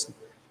purpose,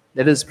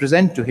 let us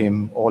present to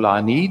him all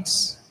our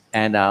needs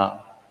and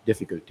our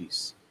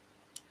difficulties.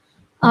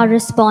 Our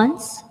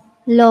response: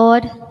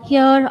 Lord,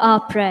 hear our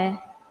prayer.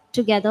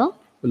 Together,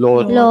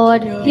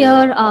 Lord,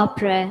 hear our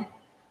prayer.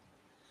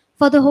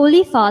 For the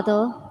Holy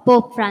Father,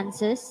 Pope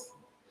Francis,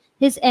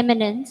 His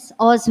Eminence,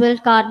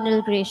 Oswald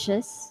Cardinal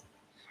Gracias,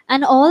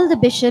 and all the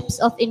bishops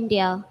of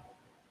India,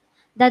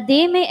 that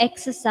they may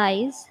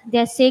exercise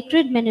their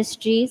sacred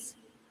ministries,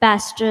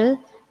 pastoral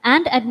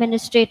and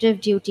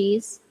administrative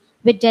duties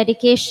with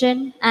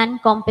dedication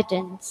and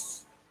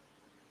competence.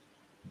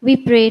 We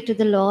pray to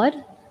the Lord.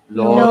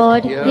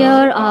 Lord,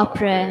 hear our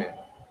prayer.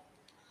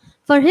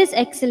 For His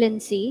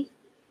Excellency,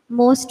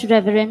 Most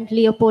Reverend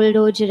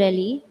Leopoldo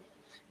Girelli,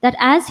 that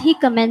as he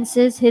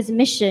commences his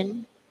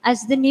mission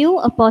as the new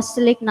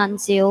Apostolic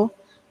Nuncio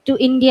to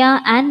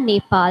India and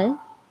Nepal,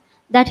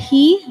 that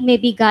he may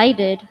be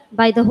guided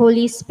by the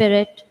Holy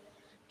Spirit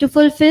to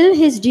fulfill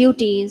his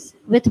duties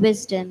with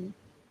wisdom.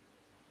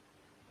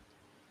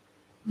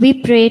 We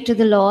pray to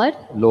the Lord.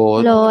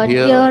 Lord,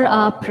 hear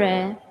our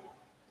prayer.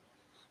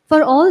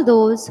 For all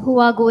those who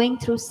are going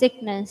through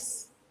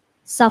sickness,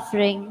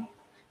 suffering,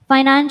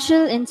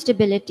 financial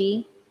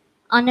instability,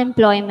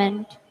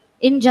 unemployment,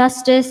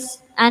 injustice,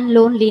 and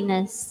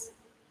loneliness,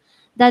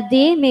 that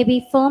they may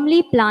be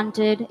firmly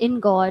planted in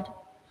God,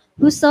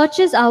 who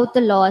searches out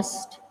the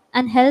lost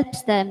and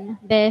helps them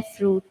bear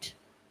fruit.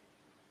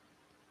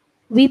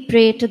 We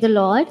pray to the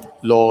Lord.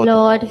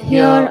 Lord,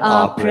 Hear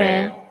our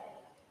prayer.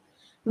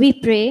 We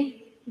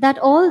pray that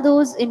all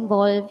those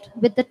involved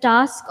with the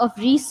task of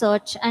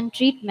research and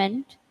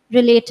treatment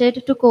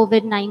related to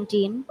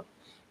COVID-19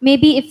 may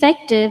be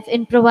effective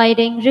in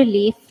providing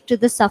relief to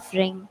the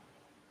suffering.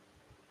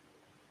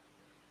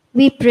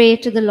 We pray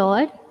to the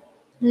Lord.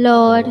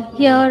 Lord,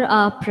 hear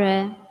our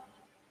prayer.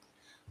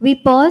 We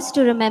pause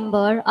to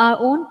remember our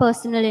own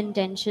personal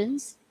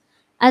intentions,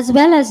 as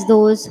well as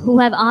those who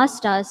have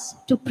asked us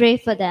to pray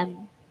for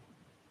them.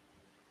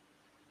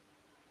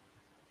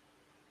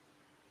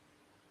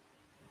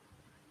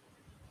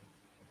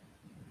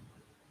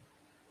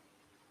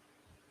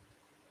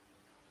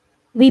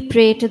 We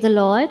pray to the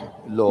Lord.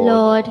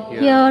 Lord,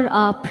 hear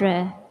our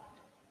prayer.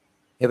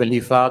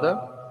 Heavenly Father,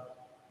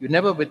 you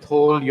never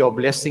withhold your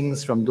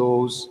blessings from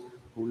those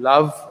who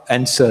love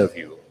and serve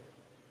you.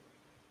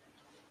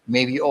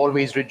 May we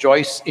always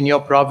rejoice in your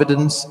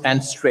providence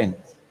and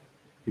strength.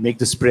 We make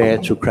this prayer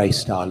through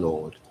Christ our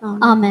Lord.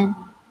 Amen.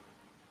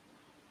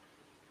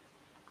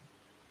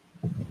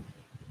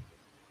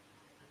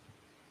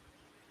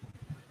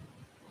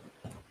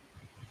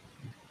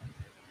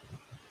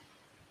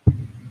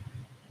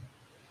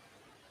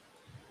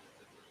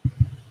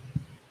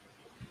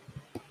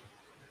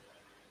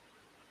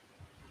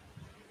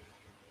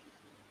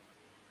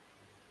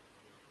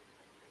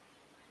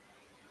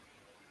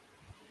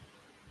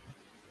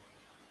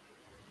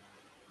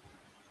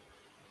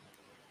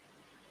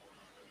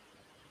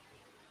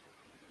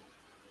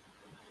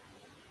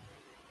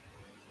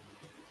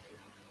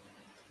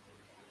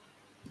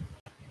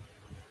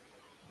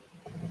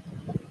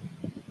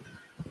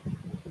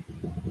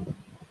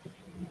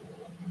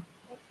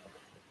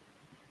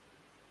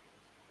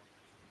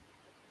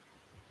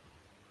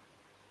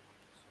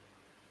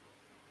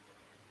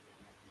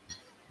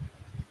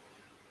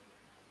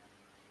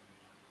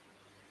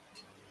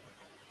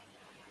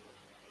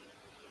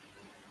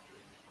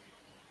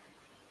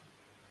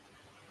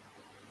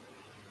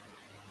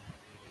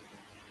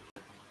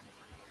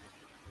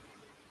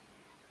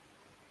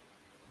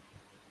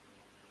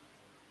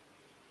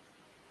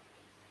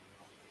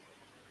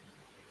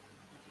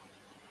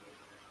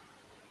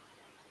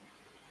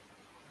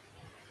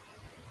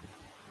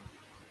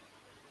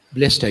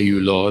 Blessed are you,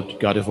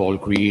 Lord, God of all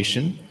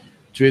creation.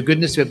 Through your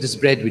goodness we have this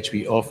bread which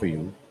we offer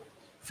you,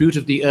 fruit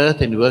of the earth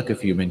and work of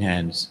human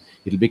hands.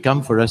 It will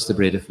become for us the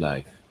bread of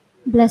life.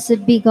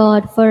 Blessed be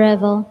God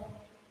forever.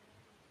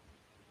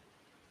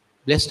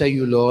 Blessed are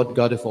you, Lord,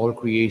 God of all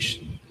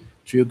creation.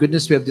 Through your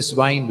goodness we have this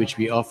wine which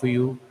we offer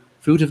you,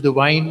 fruit of the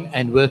vine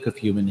and work of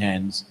human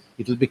hands.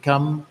 It will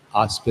become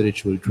our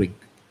spiritual drink.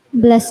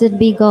 Blessed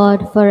be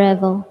God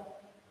forever.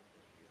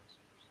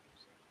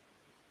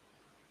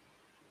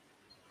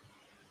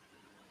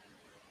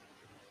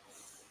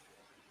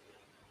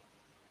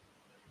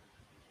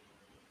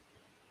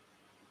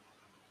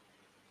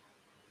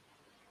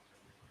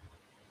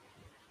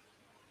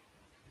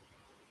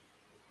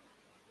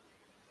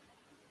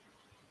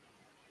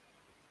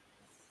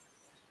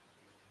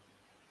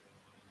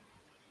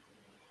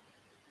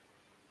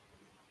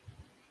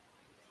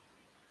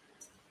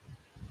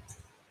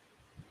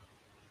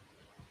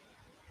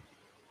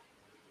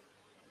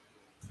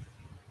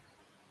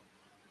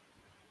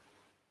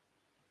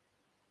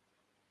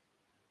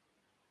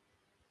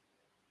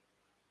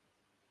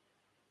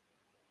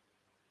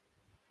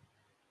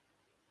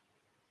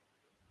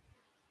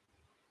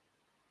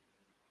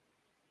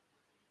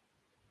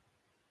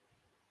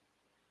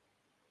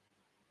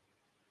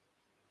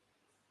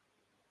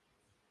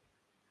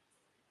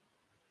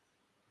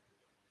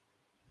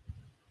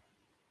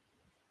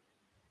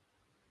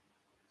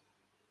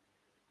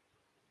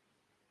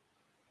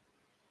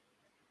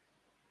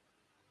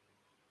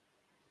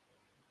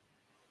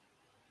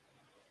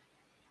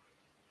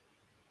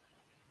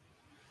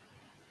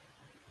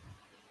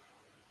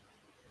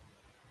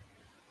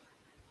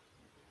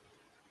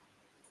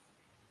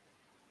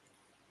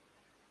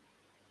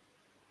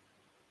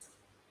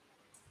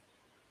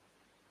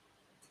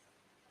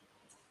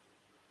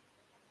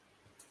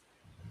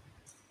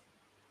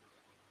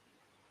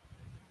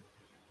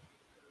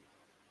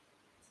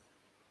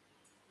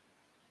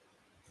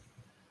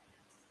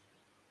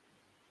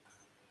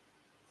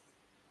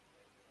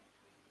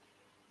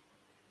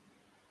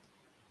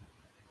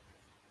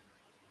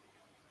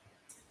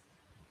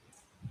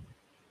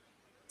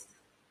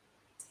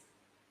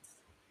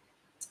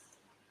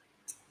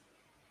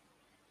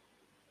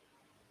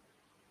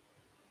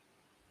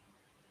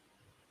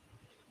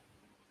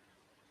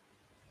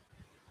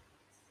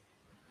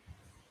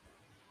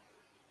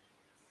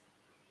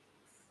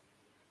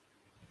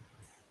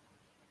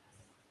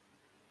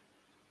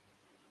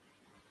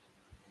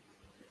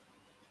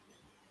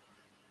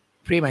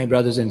 Pray, my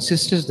brothers and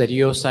sisters, that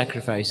your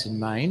sacrifice and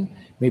mine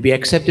may be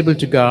acceptable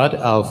to God,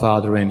 our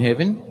Father in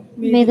heaven.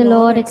 May the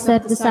Lord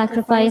accept the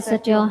sacrifice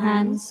at your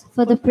hands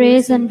for the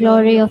praise and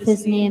glory of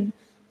his name,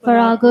 for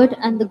our good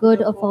and the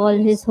good of all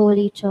his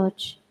holy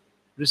church.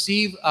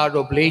 Receive our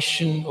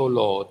oblation, O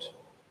Lord,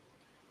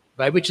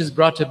 by which is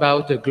brought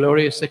about a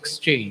glorious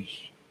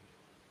exchange,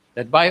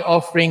 that by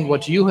offering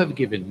what you have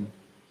given,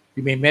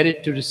 we may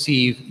merit to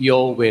receive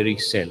your very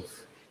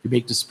self. We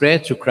make this prayer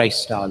through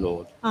Christ our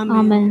Lord.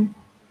 Amen.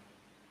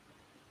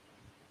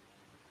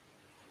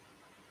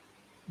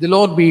 The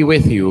Lord be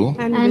with you.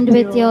 And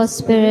with your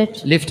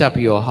spirit, Lift up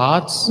your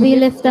hearts. we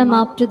lift them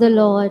up to the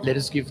Lord. Let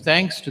us give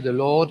thanks to the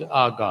Lord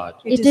our God.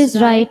 It is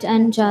right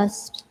and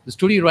just. It is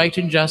truly right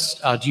and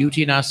just, our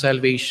duty in our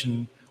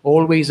salvation,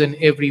 always and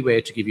everywhere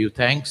to give you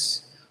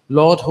thanks,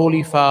 Lord,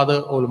 Holy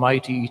Father,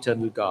 Almighty,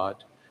 Eternal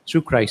God,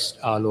 through Christ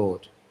our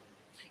Lord.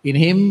 In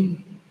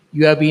him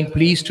you have been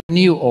pleased to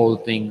renew all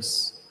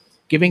things,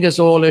 giving us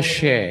all a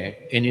share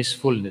in his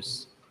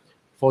fullness.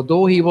 For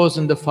though he was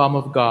in the form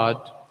of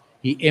God,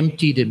 he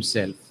emptied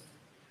himself.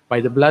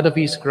 By the blood of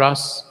his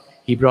cross,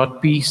 he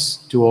brought peace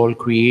to all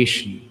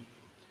creation.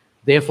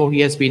 Therefore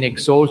he has been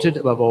exalted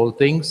above all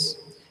things,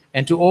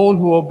 and to all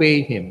who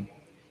obey him,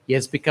 he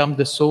has become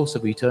the source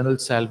of eternal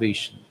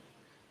salvation.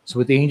 So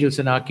with angels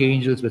and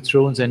archangels, with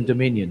thrones and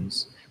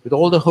dominions, with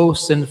all the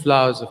hosts and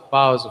flowers of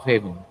powers of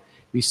heaven,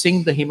 we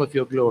sing the hymn of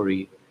your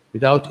glory.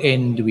 Without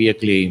end we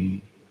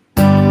acclaim.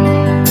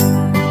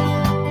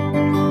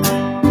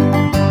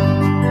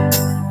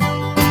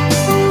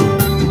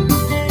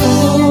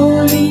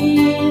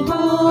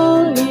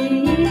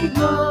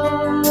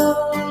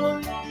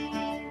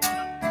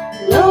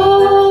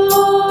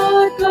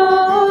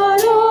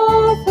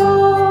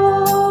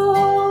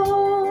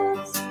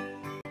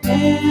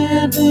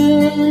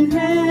 Heaven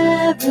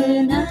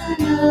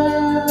and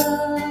earth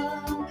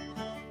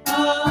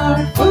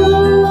are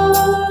full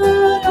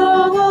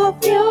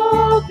of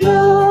your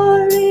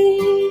glory.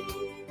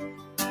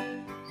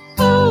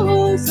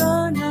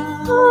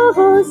 Hosanna,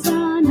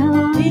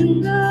 Hosanna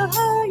in the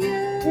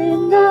highest,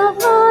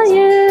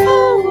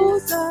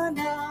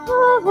 Hosanna,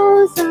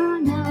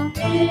 Hosanna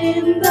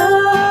in the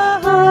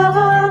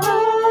highest.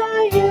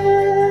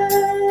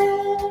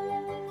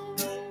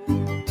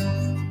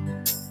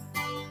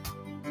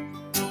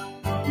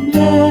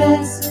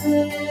 Blessed,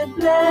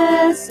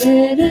 blessed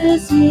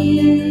is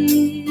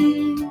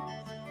he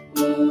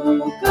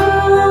who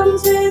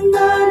comes in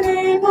the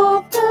name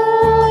of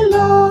the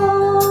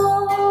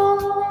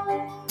Lord.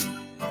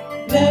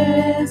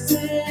 Blessed,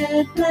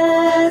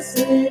 blessed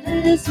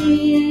is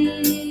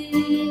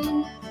he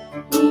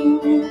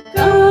who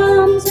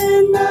comes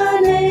in the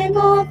name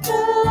of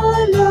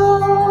the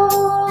Lord.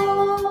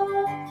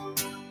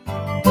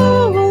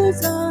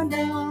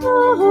 Hosanna,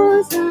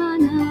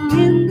 Hosanna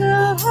in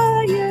the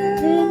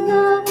highest,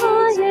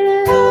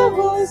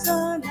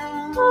 Hosanna,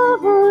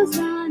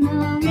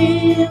 Hosanna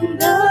in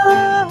the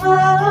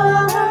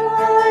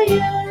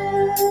highest.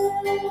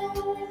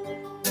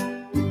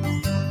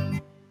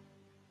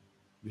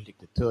 We'll take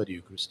the third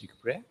Eucharistic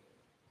prayer.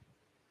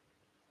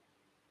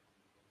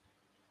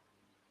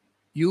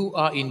 You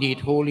are indeed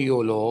holy, O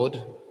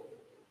Lord,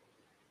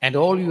 and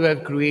all you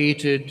have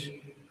created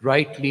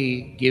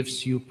rightly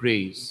gives you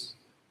praise.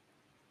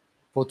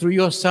 For through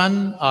your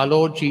Son, our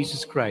Lord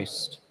Jesus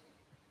Christ,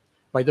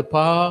 by the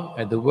power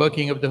and the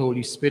working of the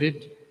Holy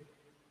Spirit,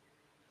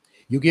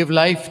 you give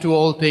life to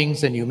all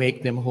things and you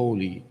make them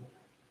holy.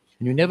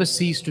 And you never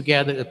cease to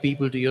gather a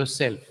people to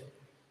yourself,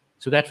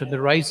 so that from the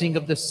rising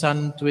of the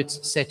sun to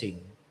its setting,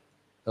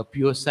 a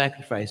pure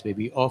sacrifice may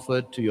be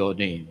offered to your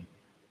name.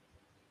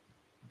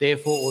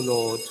 Therefore, O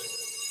Lord,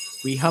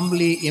 we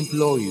humbly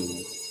implore you,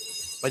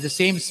 by the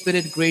same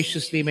Spirit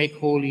graciously make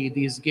holy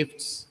these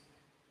gifts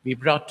we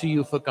brought to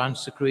you for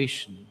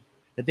consecration,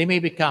 that they may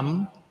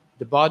become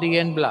the body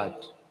and blood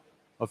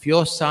of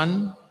your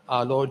Son,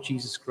 our Lord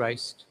Jesus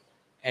Christ,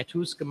 at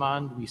whose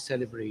command we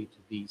celebrate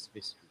these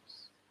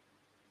mysteries.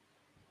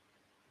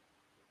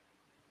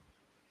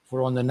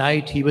 For on the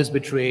night he was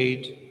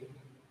betrayed,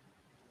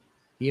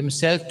 he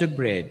himself took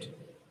bread.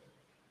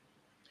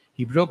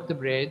 He broke the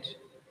bread,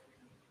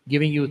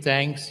 giving you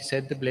thanks, he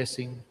said the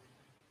blessing,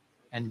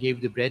 and gave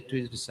the bread to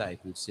his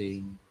disciples,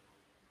 saying,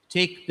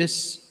 "Take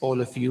this,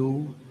 all of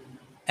you,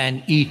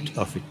 and eat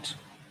of it.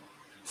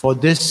 For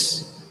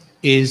this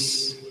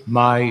is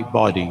my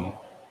body,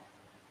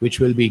 which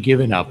will be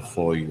given up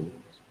for you."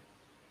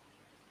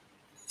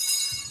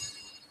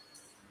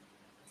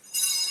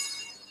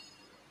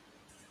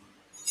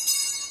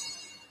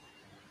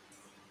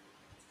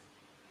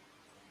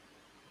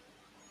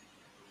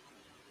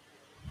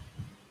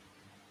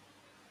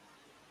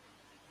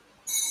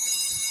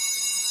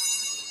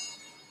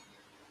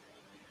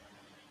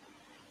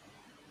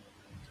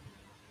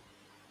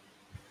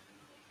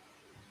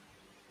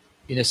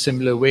 In a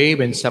similar way,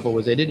 when supper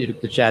was ended, he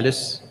took the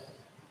chalice.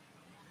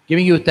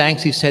 Giving you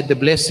thanks, he said the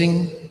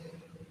blessing,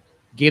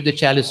 gave the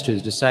chalice to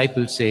his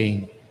disciples,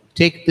 saying,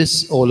 "Take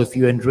this, all of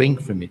you, and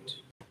drink from it.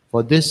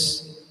 For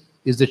this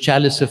is the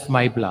chalice of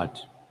my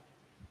blood,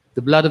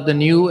 the blood of the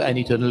new and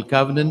eternal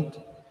covenant,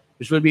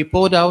 which will be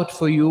poured out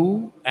for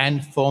you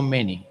and for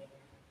many,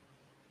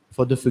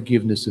 for the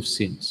forgiveness of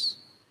sins.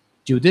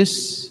 Do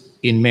this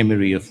in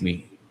memory of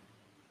me."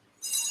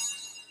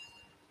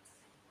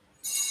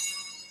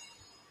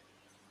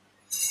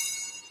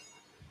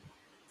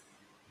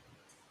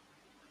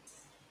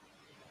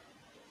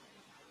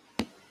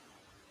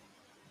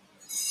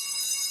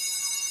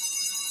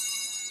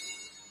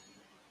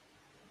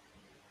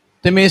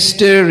 The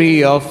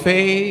mystery of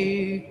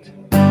faith.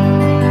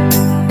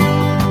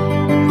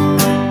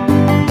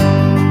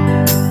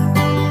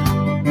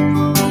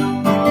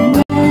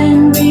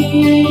 When we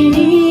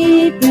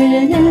eat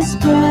His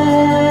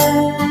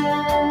bread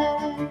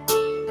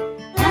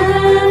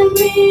and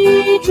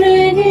we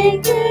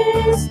drink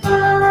His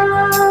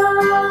blood,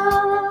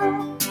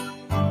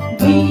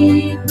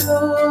 we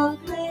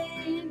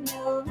proclaim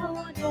Your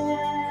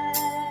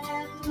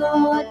death,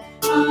 Lord,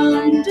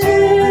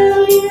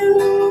 until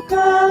You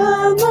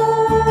come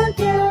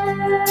again.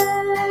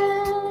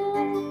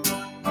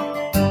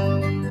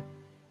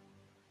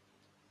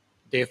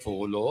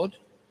 Therefore, Lord,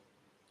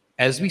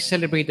 as we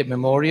celebrate the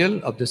memorial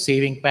of the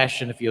saving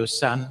passion of Your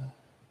Son,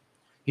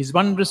 His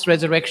wondrous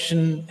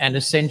resurrection and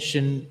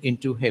ascension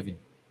into heaven,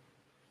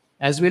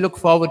 as we look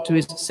forward to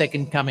His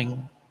second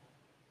coming,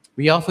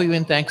 we offer You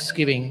in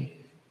thanksgiving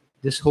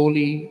this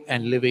holy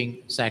and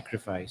living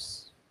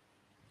sacrifice.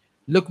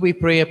 Look, we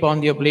pray,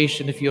 upon the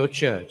oblation of Your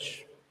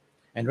Church,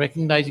 and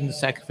recognizing the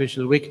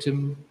sacrificial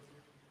victim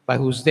by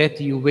whose death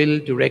You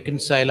will to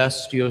reconcile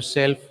us to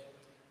Yourself,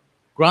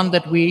 grant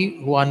that we,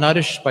 who are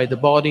nourished by the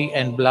body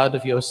and blood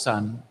of Your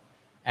Son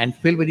and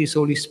filled with His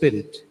Holy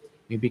Spirit,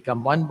 may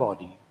become one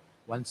body,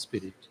 one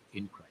spirit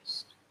in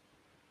Christ.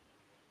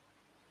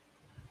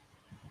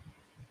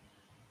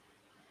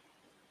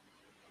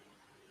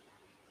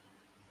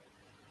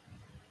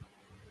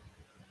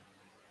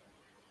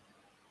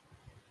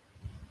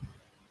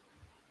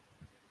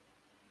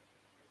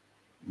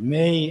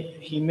 May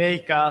He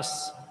make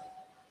us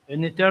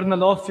an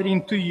eternal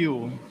offering to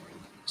You,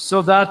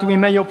 so that we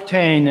may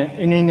obtain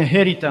an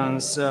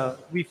inheritance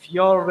with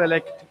Your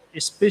elect,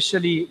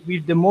 especially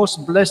with the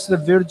most blessed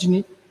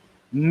Virgin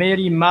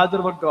Mary, Mother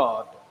of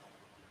God,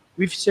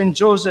 with Saint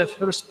Joseph,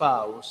 her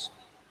spouse,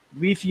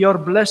 with Your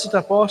blessed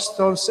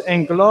apostles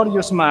and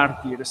glorious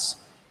martyrs,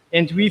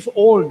 and with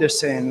all the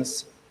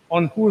saints,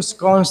 on whose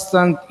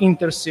constant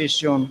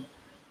intercession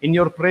in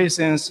Your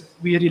presence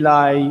we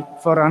rely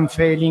for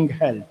unfailing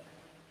help.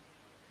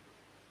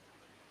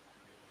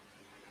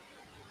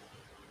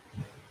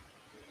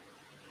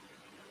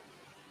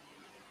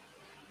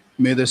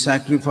 May the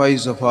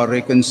sacrifice of our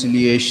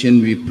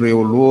reconciliation, we pray,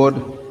 O Lord,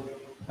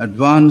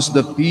 advance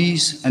the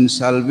peace and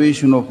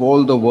salvation of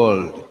all the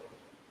world.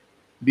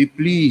 Be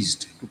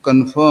pleased to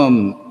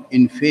confirm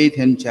in faith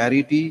and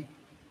charity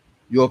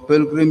Your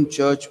pilgrim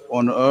church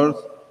on earth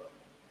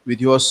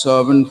with Your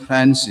servant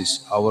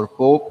Francis, our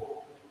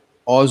Pope,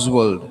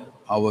 Oswald,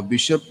 our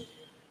Bishop,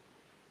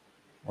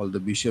 all the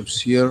bishops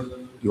here,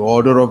 the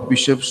order of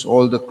bishops,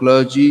 all the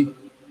clergy,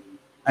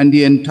 and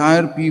the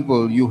entire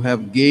people You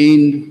have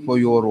gained for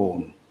Your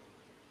own.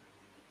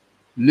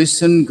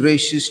 Listen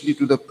graciously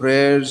to the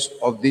prayers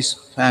of this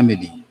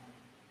family,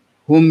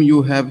 whom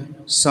You have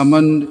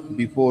summoned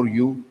before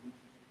You.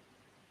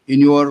 In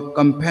Your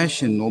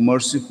compassion, O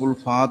merciful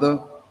Father,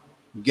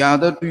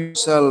 gather to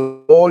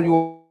Yourself all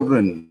Your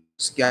children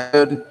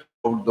scattered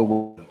throughout the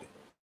world.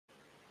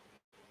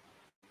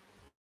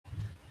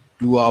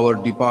 To our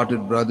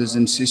departed brothers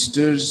and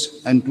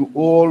sisters, and to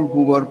all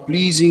who were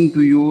pleasing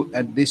to You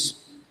at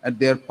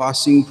their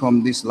passing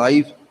from this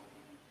life,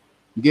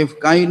 give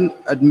kind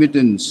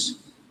admittance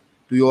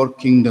to Your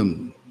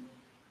kingdom.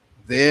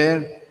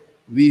 There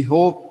we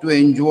hope to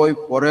enjoy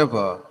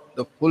forever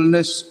the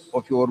fullness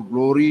of Your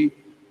glory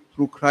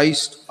through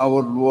Christ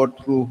our Lord,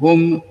 through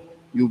whom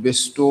You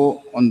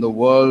bestow on the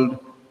world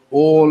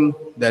all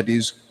that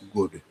is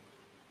good.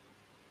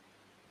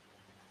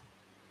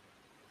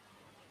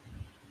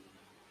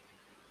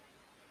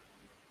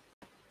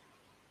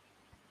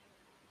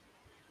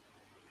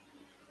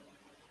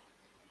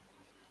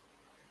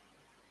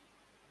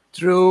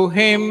 Through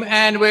Him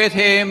and with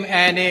Him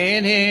and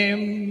in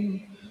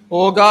Him,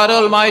 O God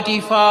Almighty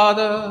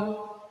Father,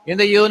 in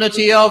the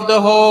unity of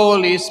the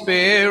Holy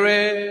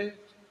Spirit,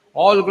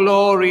 all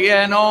glory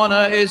and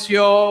honor is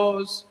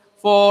Yours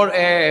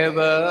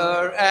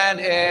forever and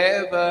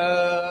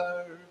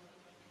ever.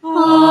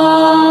 Amen.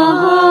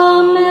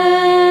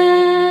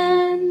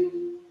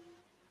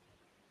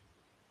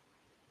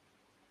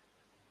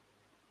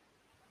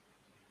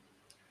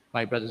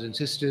 My brothers and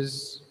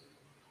sisters,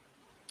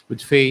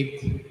 with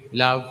faith,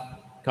 love,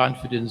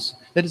 confidence,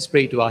 let us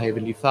pray to our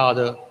Heavenly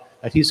Father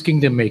that His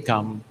kingdom may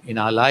come in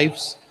our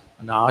lives,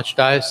 in our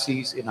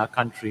Archdiocese, in our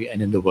country,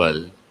 and in the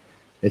world.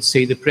 Let's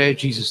say the prayer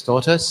Jesus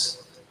taught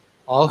us.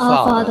 Our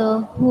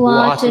Father, who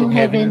art in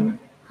heaven,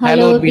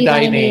 hallowed be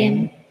Thy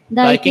name.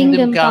 Thy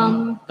kingdom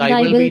come, Thy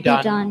will be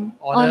done,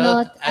 on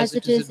earth as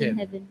it is in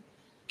heaven.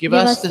 Give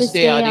us this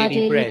day our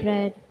daily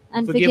bread,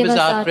 and forgive us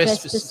our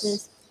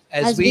trespasses,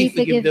 as we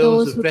forgive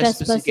those who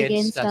trespass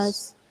against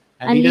us.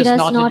 And lead us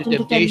not into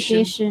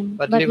temptation,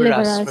 but deliver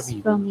us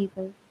from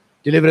evil.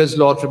 Deliver us,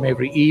 Lord, from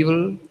every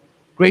evil.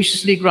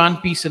 Graciously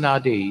grant peace in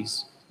our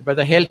days, that by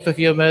the help of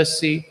Your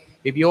mercy,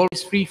 may be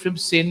always free from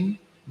sin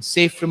and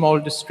safe from all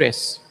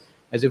distress,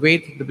 as we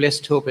wait for the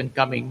blessed hope and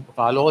coming of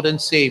our Lord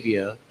and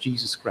Savior,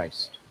 Jesus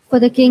Christ. For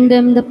the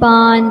kingdom, the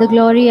power, and the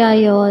glory are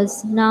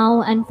Yours,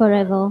 now and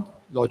forever.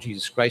 Lord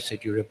Jesus Christ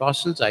said to Your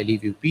apostles, I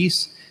leave you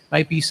peace,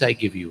 my peace I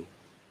give you.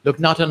 Look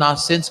not on our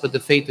sins, but the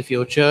faith of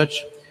your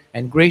church,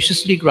 and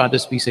graciously grant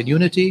us peace and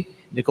unity,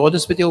 in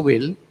accordance with your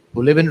will,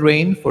 who live and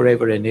reign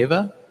forever and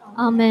ever.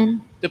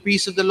 Amen. The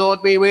peace of the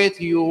Lord be with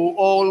you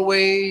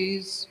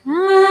always.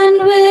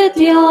 And with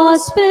your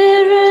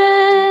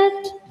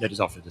spirit. Let us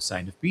offer the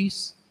sign of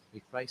peace.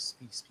 May Christ's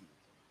peace be with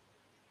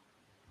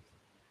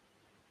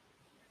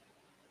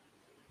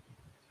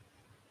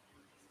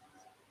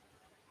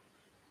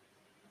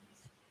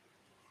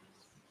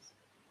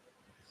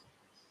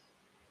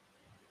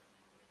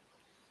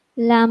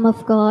you. Lamb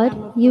of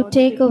God, you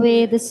take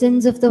away the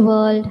sins of the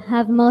world,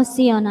 have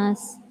mercy on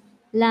us.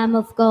 Lamb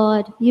of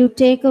God, you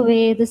take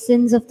away the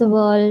sins of the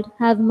world,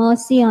 have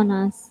mercy on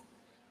us.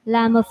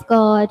 Lamb of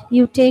God,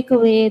 you take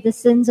away the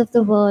sins of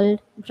the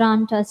world,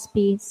 grant us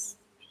peace.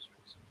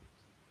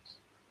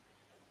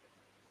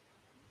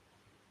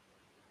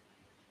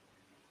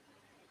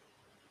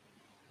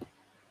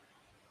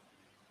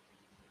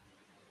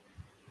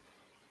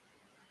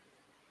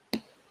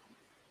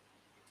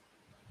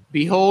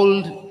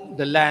 Behold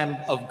the Lamb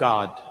of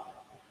God.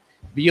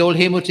 Behold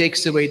him who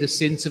takes away the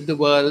sins of the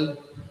world.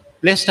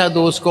 Blessed are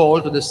those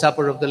called to the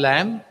supper of the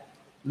Lamb.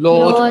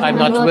 Lord, I'm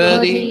not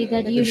worthy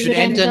that you should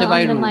enter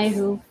under my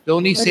roof.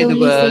 Only say the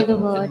word,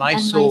 and my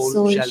soul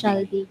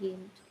shall be healed.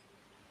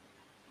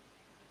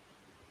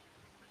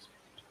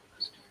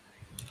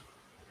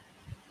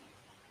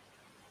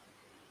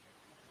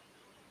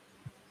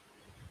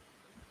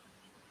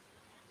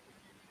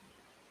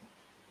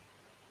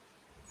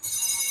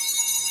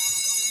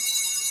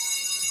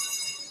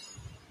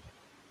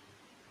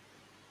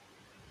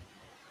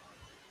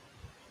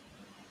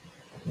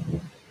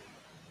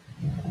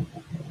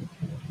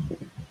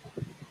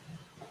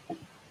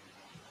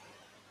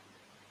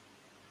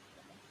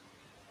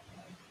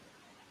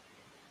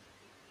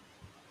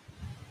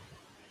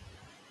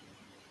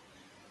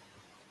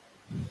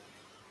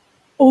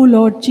 O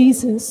Lord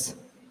Jesus,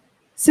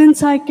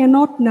 since I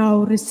cannot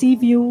now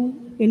receive you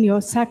in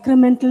your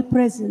sacramental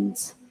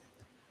presence,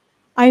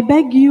 I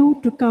beg you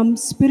to come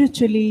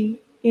spiritually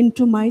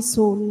into my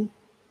soul,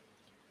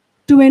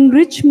 to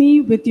enrich me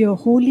with your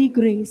holy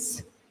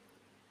grace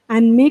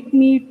and make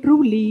me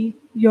truly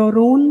your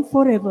own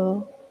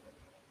forever.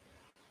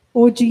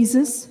 O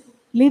Jesus,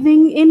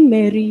 living in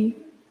Mary,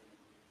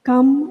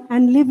 come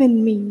and live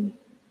in me,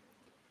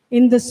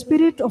 in the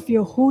spirit of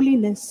your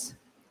holiness,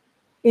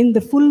 in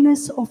the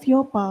fullness of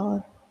your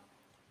power,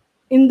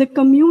 in the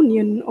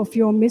communion of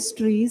your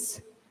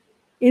mysteries,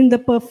 in the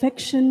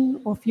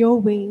perfection of your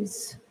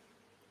ways.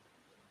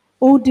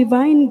 O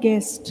divine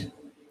guest,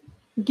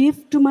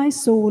 give to my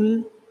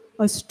soul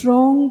a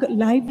strong,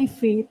 lively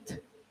faith,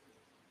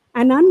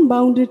 an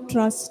unbounded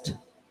trust,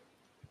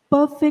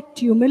 perfect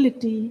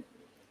humility,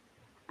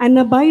 an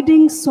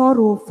abiding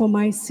sorrow for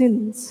my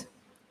sins,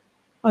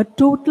 a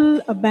total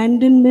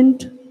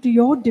abandonment to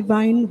your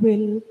divine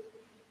will,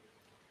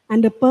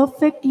 and a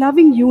perfect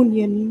loving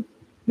union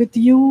with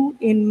you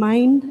in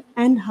mind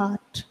and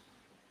heart.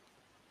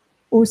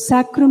 O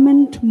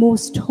sacrament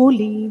most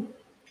holy,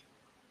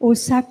 O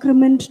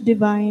sacrament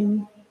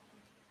divine,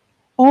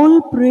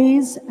 all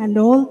praise and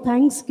all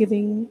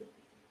thanksgiving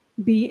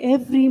be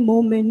every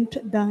moment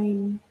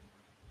thine.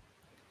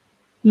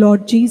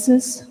 Lord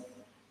Jesus,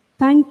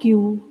 thank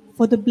you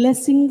for the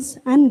blessings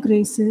and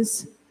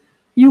graces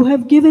you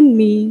have given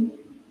me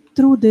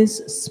through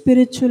this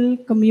spiritual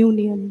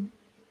communion.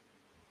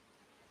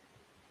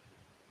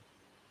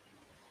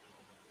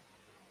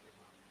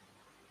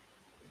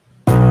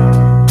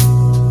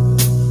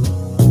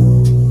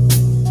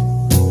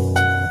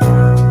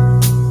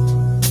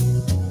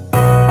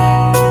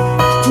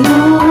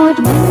 Lord,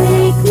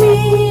 make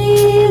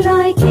me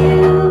like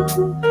you.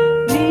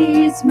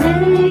 Please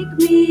make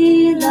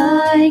me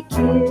like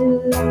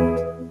you.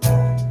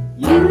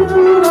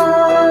 You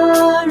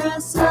are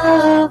a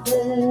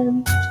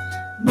servant.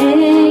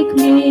 Make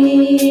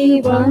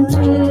me one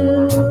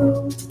too.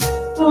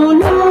 Oh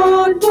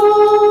Lord,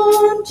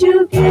 won't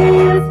you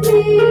give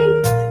me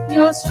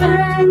your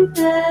strength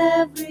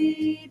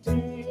every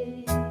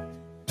day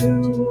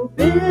to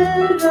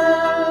build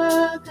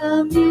a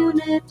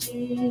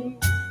community,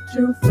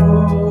 to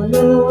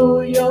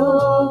follow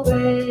your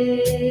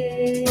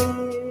way.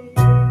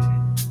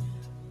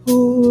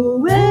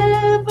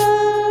 Whoever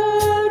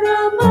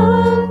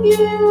among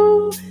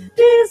you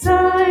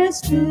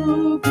desires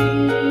to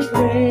be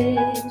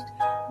great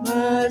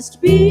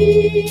must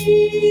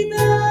be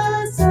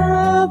the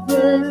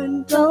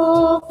servant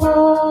of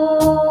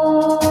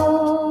all.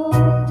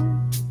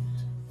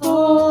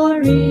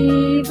 For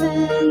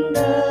even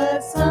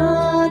the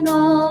Son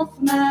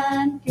of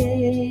Man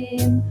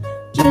came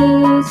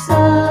to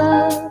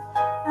serve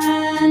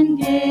and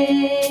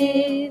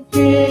gave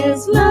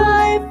his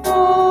life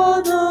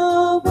for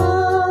the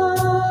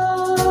world.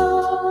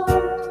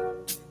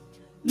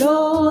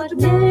 Lord,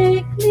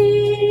 make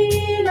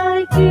me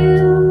like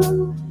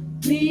you.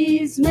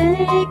 Please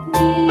make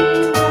me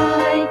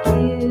like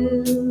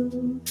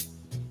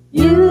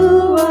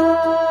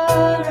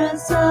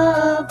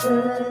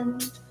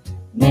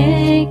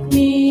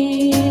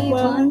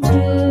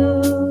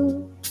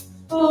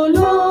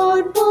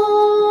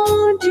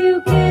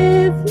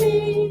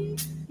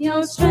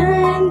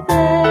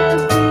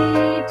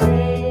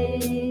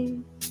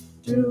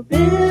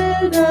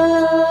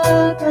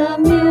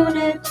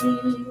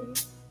ready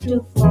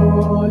to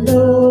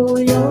follow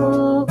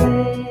your way.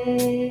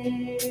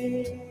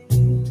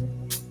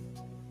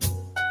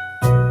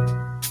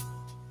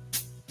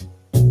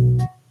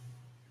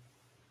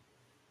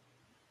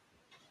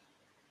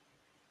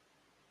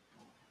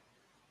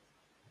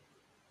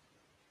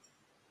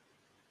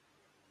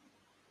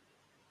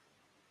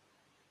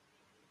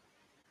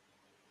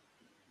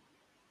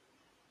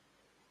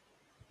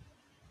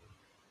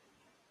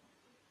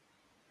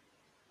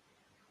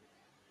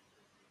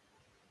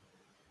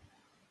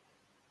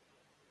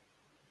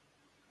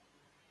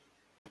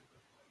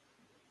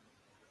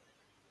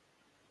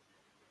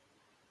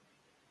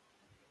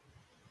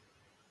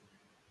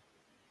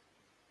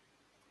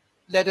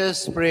 Let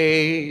us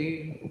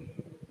pray.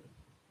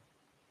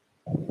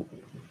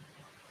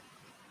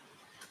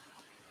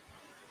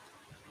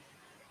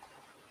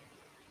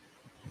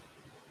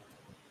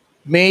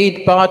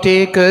 Made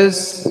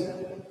partakers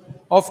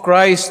of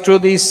Christ through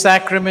these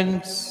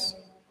sacraments,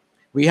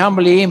 we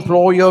humbly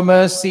implore your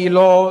mercy,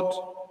 Lord,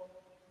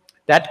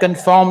 that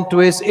conformed to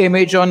his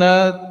image on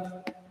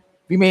earth,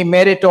 we may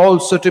merit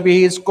also to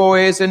be his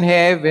co-heirs in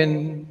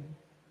heaven,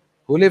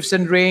 who lives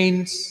and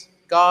reigns,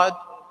 God,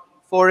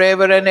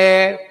 forever and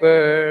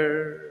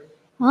ever.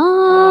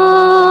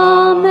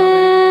 Amen.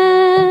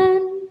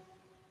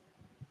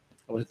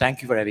 I want to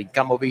thank you for having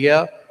come over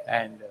here,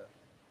 and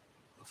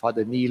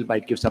Father Neil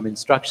might give some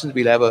instructions.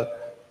 We'll have the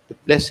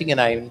blessing, and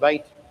I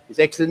invite His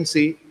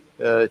Excellency,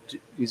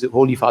 His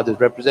Holy Father's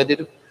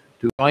representative,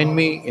 to join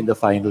me in the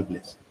final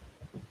blessing.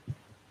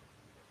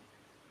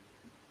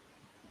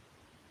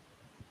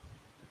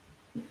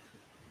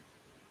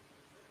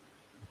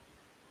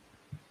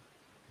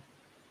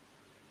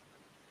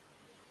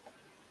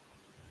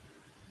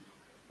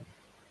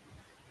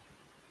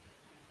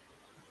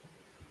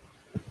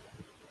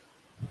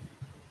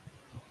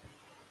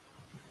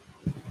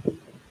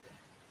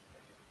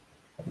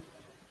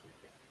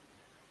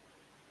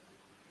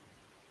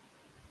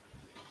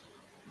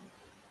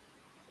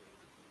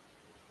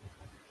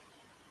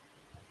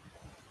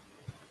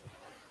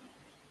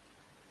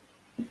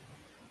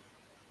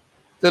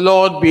 The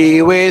Lord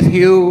be with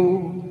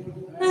you.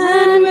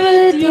 And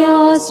with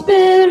your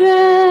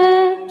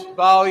spirit.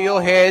 Bow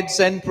your heads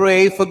and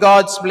pray for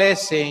God's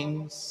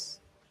blessings.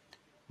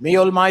 May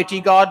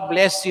Almighty God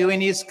bless you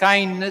in his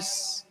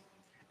kindness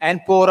and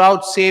pour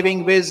out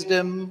saving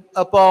wisdom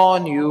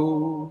upon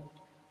you.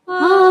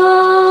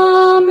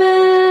 Amen.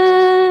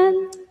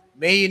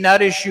 May he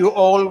nourish you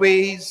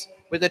always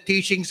with the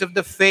teachings of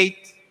the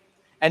faith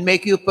and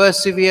make you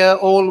persevere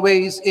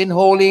always in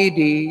holy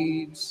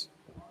deeds.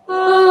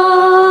 Amen.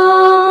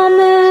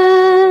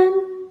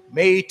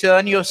 May he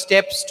turn your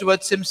steps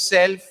towards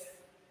himself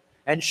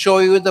and show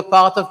you the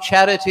path of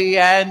charity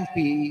and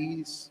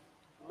peace.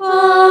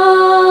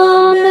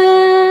 Amen.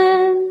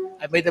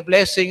 And may the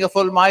blessing of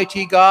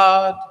Almighty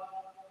God,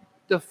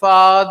 the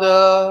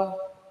Father,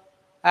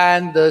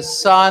 and the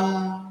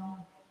Son,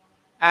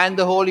 and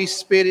the Holy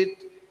Spirit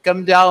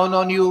come down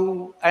on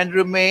you and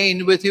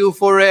remain with you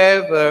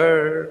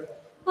forever.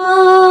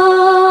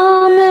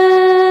 Amen.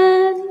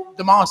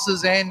 The Mass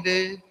is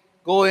ended.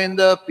 Go in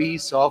the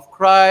peace of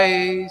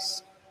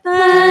Christ.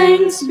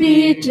 Thanks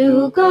be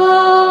to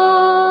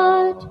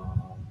God.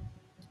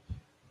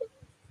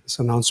 This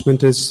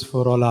announcement is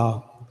for all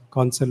our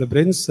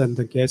concelebrants and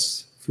the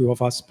guests, few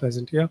of us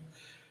present here.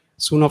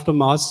 Soon after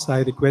Mass,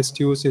 I request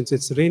you, since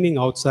it's raining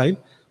outside,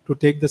 to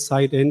take the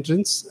side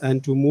entrance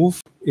and to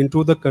move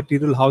into the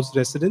Cathedral house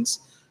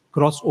residence,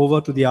 cross over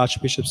to the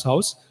Archbishop's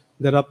house.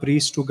 There are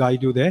priests to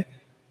guide you there.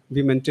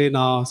 We maintain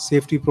our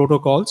safety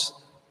protocols.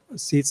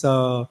 Seats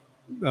are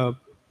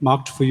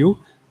marked for you.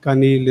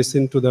 Kindly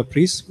listen to the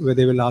priests where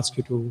they will ask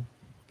you to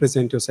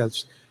present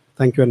yourselves.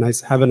 Thank you and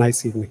have a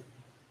nice evening.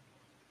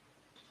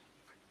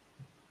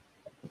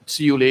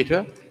 See you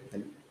later.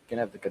 And you can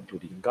have the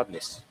concluding. God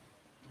bless.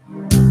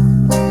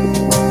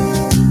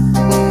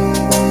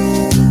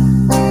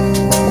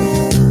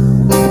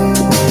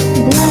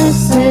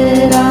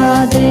 Blessed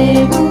are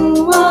they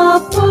who are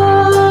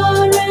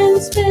poor in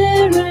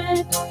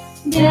spirit.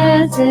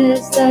 Theirs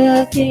is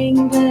the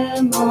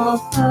kingdom of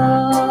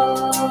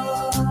God.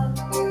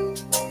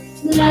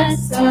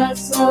 Bless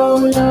us, O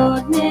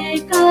Lord,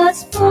 make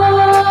us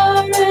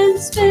poor in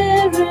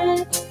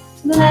spirit.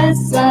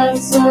 Bless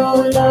us, O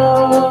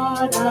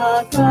Lord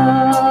our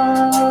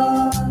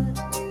God.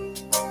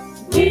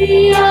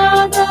 We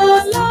are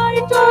the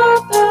light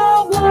of the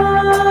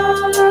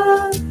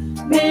world.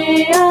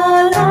 May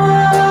our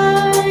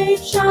light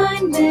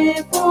shine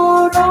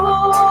before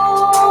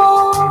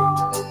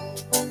all,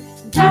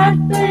 that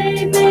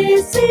they may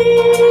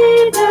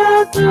see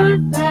the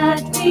good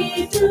that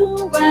we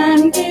do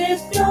and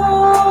give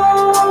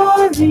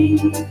glory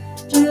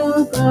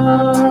to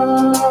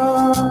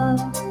God.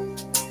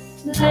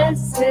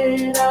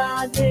 Blessed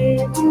are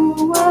they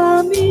who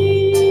are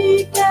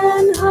meek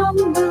and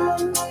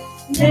humble,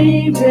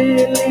 they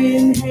will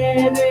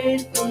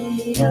inherit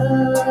the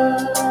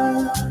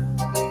earth.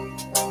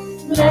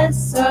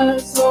 Bless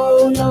us,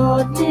 O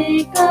Lord,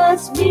 make make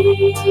us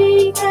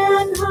meek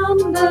and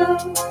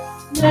humble.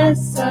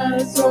 Bless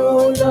us,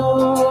 O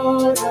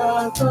Lord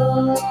our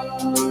God.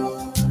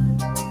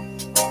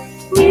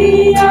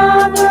 We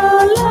are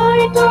the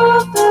light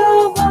of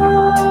the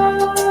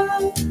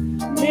world.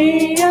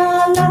 May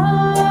our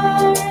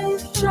light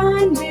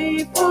shine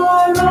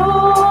before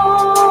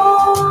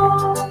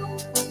all,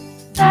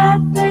 that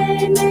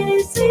they may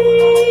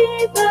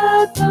see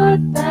the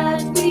good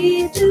that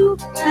we do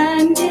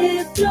and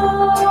give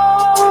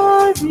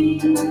glory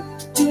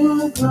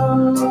to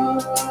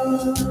God.